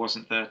why it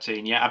wasn't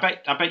 13. Yeah,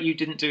 I bet you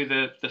didn't do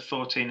the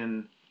 14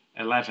 and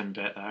 11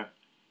 bit though.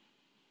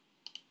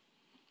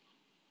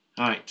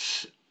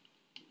 Right.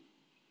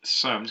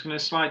 So I'm just going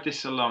to slide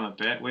this along a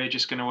bit. We're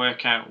just going to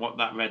work out what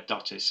that red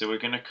dot is. So we're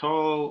going to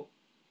call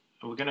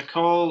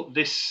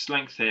this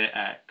length here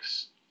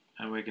x,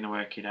 and we're going to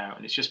work it out.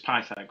 And it's just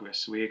Pythagoras.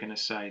 So we're going to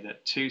say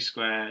that 2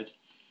 squared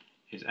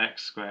is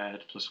x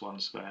squared plus 1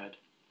 squared.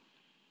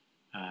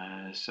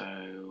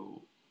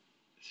 So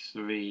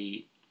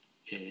 3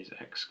 is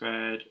x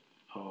squared,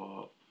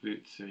 or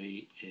root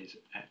 3 is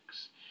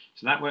x.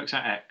 So that works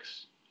out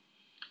x.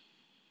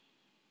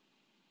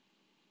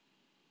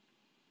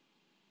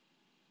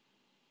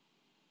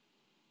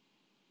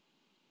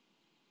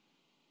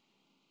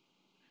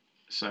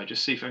 So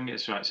just see if I can get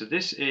this right. So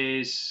this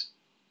is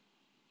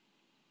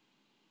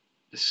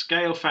the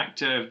scale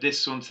factor of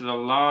this one to the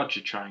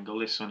larger triangle,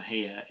 this one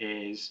here,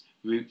 is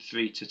root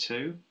 3 to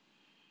 2.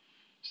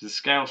 So the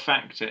scale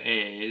factor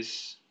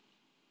is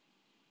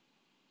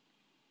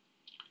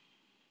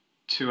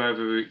 2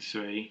 over root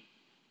 3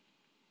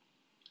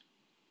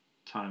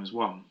 times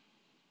 1.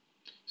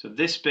 So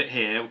this bit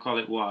here, we'll call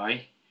it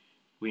y.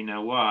 We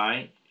know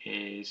y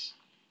is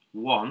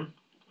 1,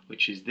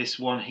 which is this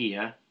one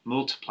here,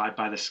 multiplied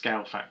by the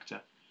scale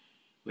factor,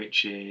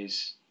 which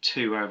is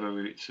 2 over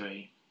root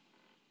 3.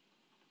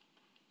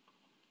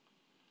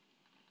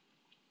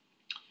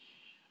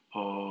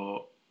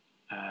 Or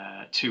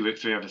 2 root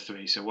 3 over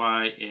 3. So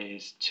y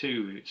is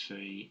 2 root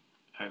 3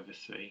 over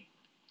 3.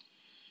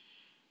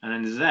 And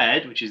then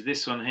z, which is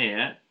this one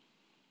here,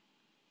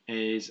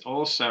 is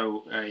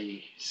also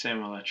a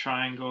similar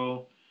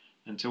triangle.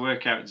 And to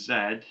work out z,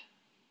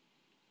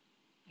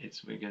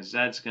 it's because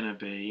z's going to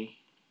be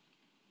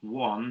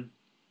 1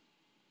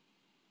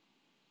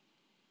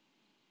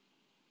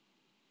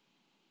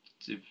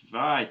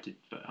 divided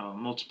or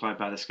multiplied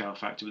by the scale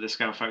factor, but the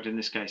scale factor in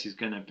this case is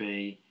going to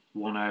be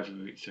 1 over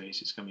root 3,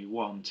 so it's going to be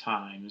 1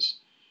 times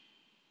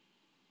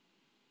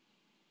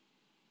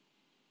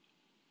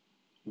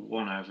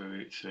 1 over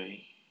root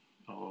 3,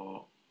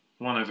 or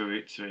 1 over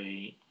root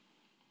 3,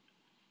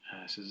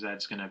 so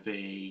z's going to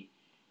be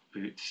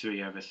root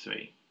 3 over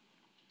 3.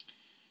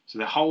 So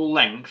the whole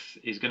length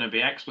is going to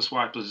be x plus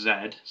y plus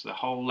z, so the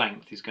whole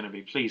length is going to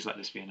be, please let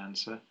this be an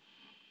answer,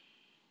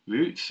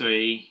 root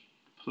 3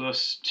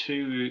 plus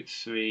 2 root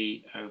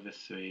 3 over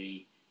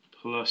 3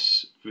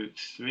 plus root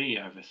 3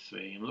 over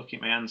 3. I'm looking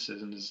at my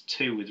answers and there's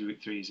 2 with root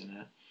 3's in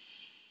it.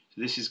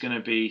 So this is going to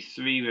be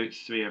 3 root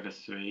 3 over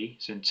 3.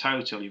 So in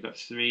total you've got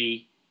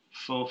 3,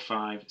 4,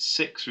 5,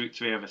 6 root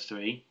 3 over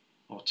 3,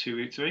 or 2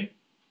 root 3, which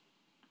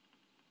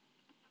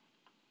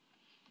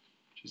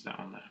is that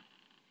one there.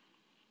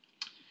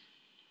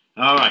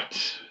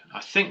 Alright,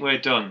 I think we're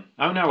done.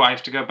 Oh no, I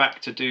have to go back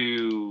to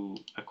do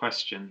a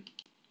question.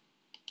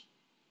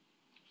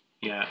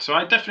 Yeah, so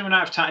I definitely run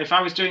out of time. If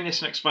I was doing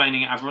this and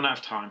explaining it, I've run out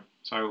of time.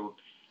 So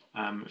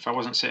if I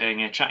wasn't sitting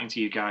here chatting to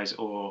you guys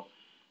or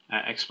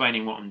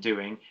explaining what I'm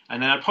doing,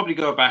 and then I'd probably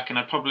go back and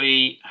I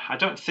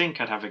don't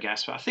think I'd have a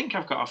guess, but I think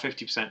I've got a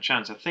 50%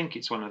 chance. I think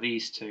it's one of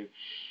these two.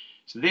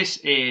 So this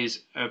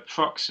is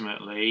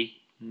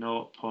approximately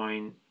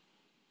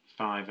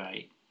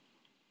 0.58.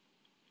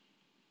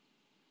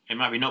 It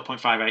might be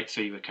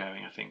 0.583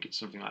 recurring, I think it's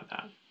something like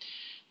that.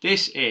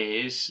 This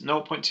is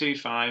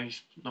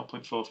 0.25,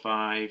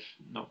 0.45,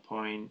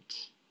 0.55,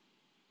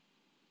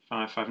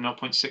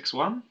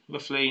 0.61,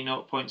 roughly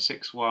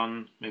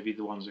 0.61, maybe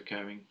the one's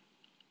recurring,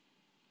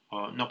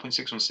 or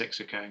 0.616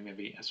 recurring,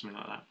 maybe something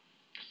like that.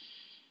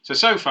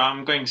 So far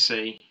I'm going to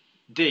see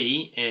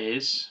D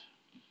is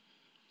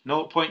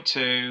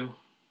 0.2,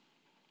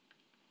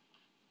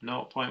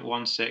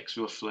 0.16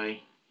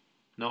 roughly,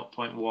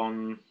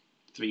 0.134,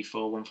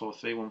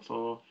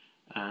 14314,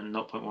 and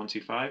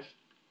 0.125.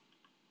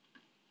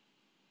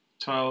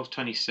 12,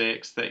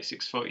 26,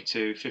 36,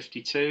 42,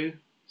 52,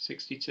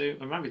 62.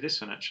 Or maybe this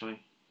one actually.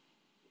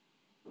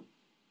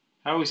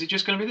 Oh, is it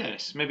just going to be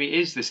this? Maybe it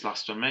is this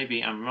last one.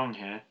 Maybe I'm wrong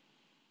here.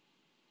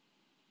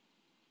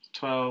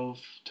 12,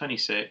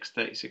 26,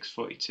 36,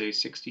 42,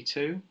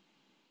 62.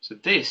 So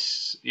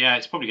this, yeah,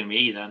 it's probably going to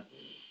be E then.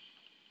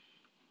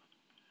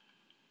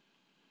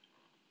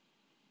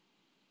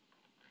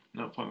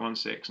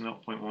 0.16,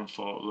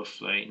 0.14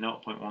 roughly,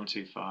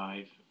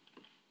 0.125,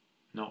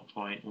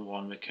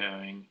 0.1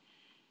 recurring,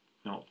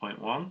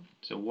 0.1.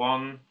 So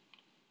 1,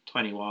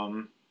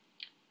 21,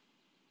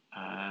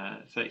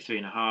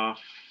 33.5,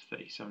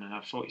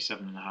 37.5,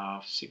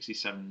 47.5,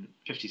 67,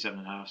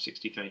 57.5,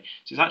 63.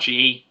 So it's actually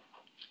E.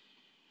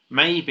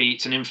 Maybe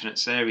it's an infinite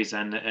series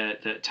then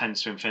that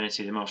tends to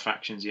infinity the more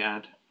fractions you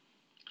add.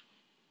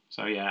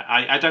 So yeah,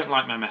 I don't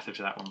like my method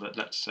for that one, but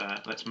let's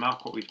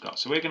mark what we've got.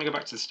 So we're going to go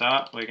back to the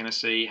start. We're going to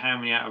see how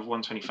many out of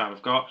 125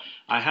 I've got.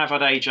 I have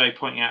had AJ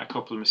pointing out a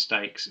couple of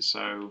mistakes,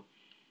 so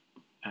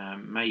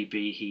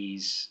maybe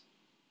he's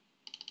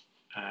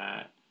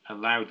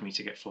allowed me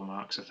to get full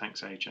marks. So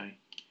thanks AJ,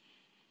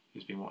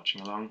 who's been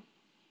watching along.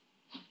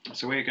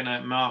 So we're going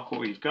to mark what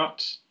we've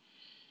got.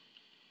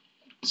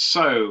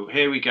 So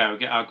here we go,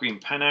 get our green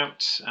pen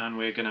out and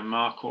we're going to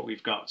mark what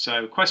we've got.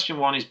 So question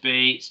 1 is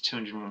B, it's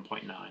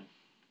 201.9.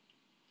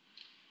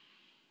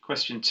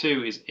 Question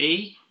 2 is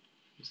E,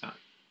 is that?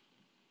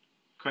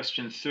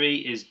 Question 3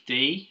 is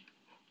D.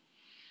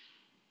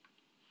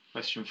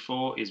 Question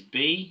 4 is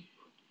B,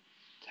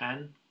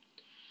 10.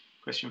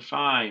 Question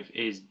 5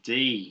 is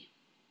D.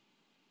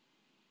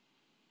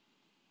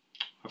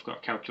 I've got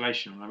a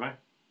calculation, have I?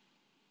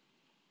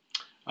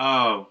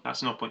 Oh,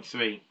 that's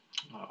 0.3.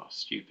 Oh,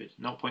 stupid.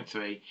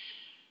 0.3.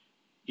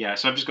 Yeah,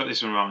 so I've just got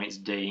this one wrong. It's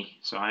D.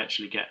 So I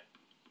actually get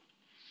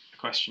a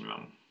question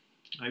wrong.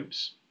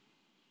 Oops.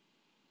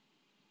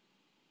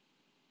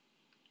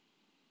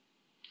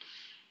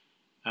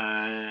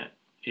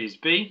 Is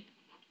B.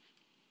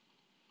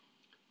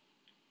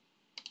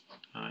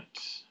 Right.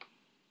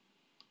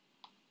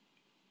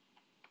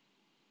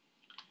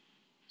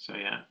 So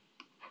yeah.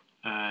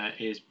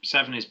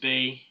 7 is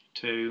B.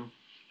 2.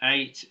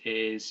 8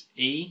 is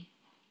E.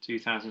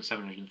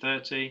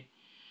 2,730.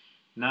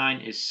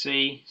 9 is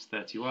C. It's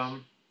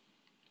 31.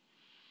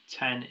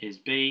 10 is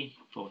B.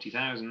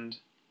 40,000.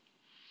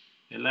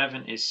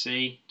 11 is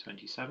C.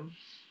 27.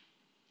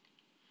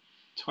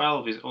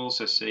 12 is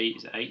also C.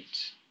 Is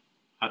 8.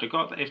 I'd have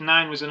got that. If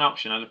 9 was an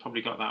option, I'd have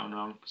probably got that one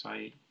wrong because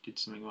I did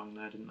something wrong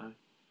there, didn't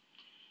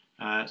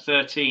I?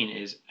 13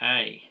 is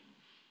A.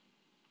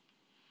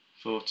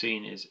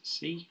 14 is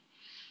C.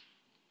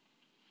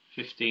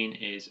 15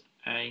 is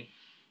A.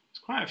 There's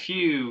quite a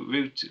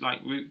few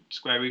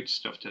square root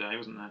stuff today,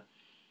 wasn't there?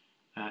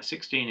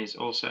 16 is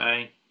also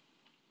A.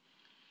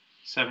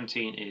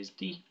 17 is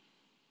D.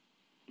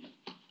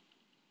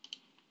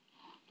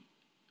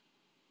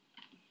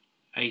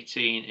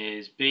 18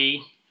 is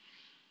B.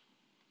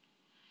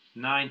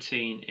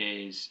 19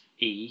 is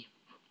E.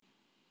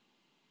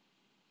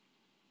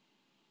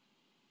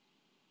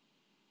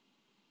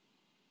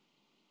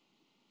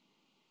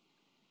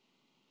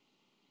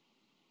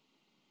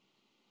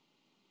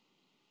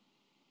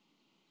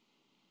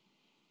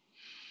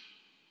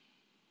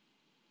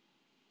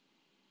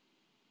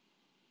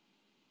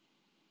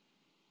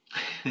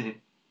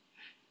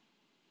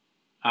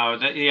 Oh,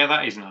 yeah,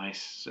 that is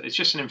nice. It's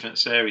just an infinite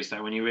series,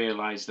 though, when you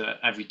realise that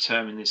every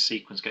term in this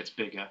sequence gets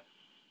bigger,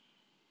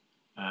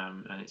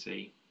 and it's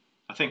E.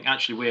 I think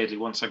actually, weirdly,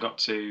 once I got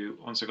to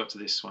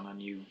this one, I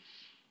knew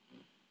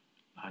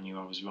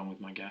I was wrong with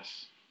my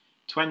guess.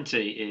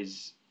 20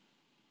 is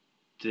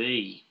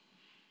D.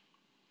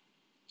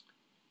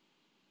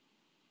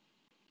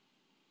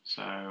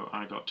 So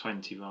I got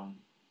 20 wrong.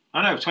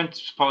 Oh no,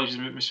 20. Apologies,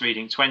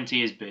 misreading.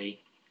 20 is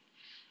B.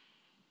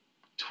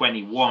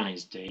 21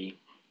 is D.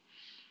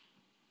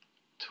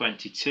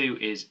 22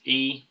 is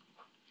E.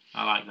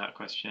 I like that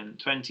question.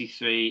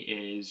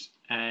 23 is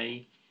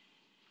A.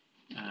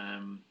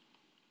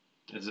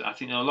 I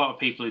think a lot of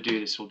people who do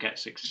this will get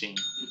 16,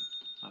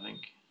 I think.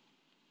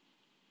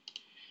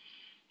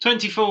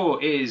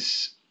 24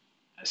 is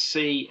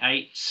C,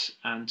 8,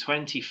 and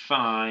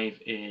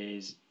 25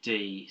 is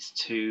D. It's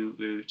 2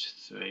 root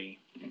 3.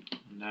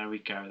 And there we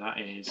go. That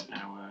is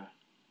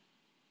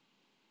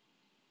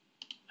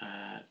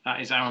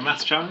our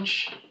maths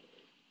challenge.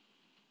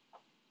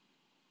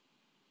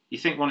 You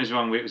think one is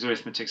wrong, it was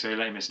arithmetic, so you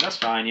let me miss it. That's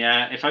fine,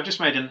 yeah. If I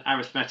just made an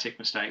arithmetic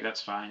mistake, that's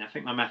fine. I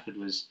think my method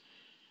was,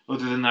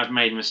 other than I've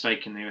made a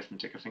mistake in the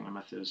arithmetic, I think my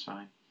method was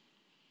fine.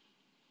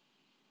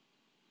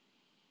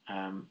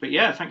 But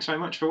yeah, thanks very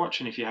much for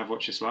watching. If you have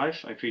watched this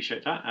live, I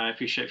appreciate that. I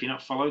appreciate if you're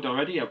not followed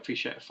already, I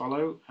appreciate a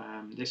follow.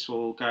 This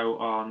will go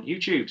on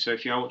YouTube, so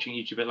if you are watching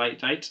YouTube at a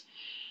late date,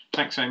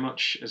 thanks very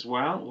much as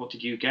well. What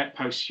did you get?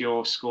 Post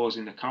your scores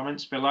in the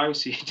comments below.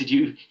 See, did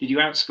you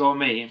outscore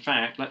me? In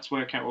fact, let's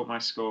work out what my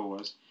score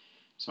was.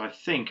 So I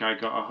think I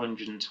got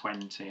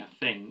 120. I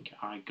think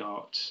I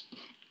got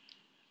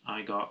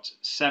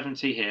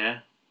 70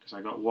 here because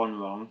I got one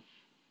wrong.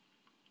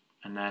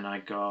 And then I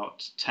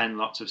got 10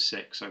 lots of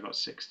 6, so I got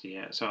 60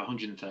 here, so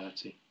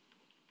 130.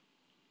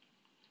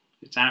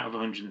 It's out of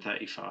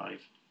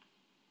 135.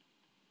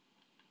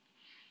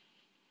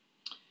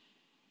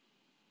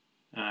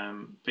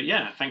 But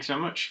yeah, thanks so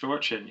much for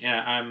watching.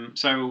 Yeah,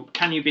 so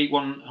can you beat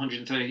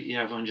 130?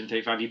 Yeah,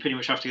 135. You pretty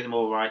much have to get them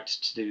all right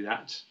to do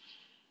that.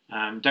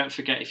 Don't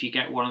forget, if you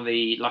get one of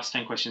the last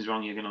 10 questions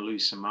wrong, you're going to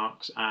lose some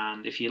marks.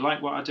 And if you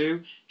like what I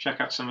do,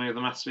 check out some of the other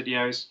maths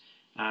videos.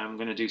 I'm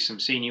going to do some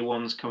senior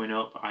ones coming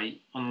up. I'm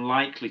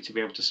unlikely to be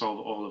able to solve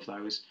all of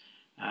those,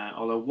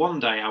 although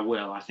one day I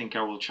will. I think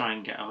I will try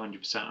and get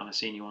 100% on a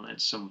senior one at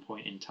some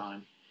point in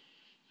time.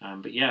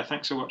 But yeah,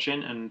 thanks for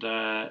watching, and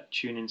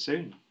tune in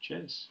soon.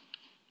 Cheers.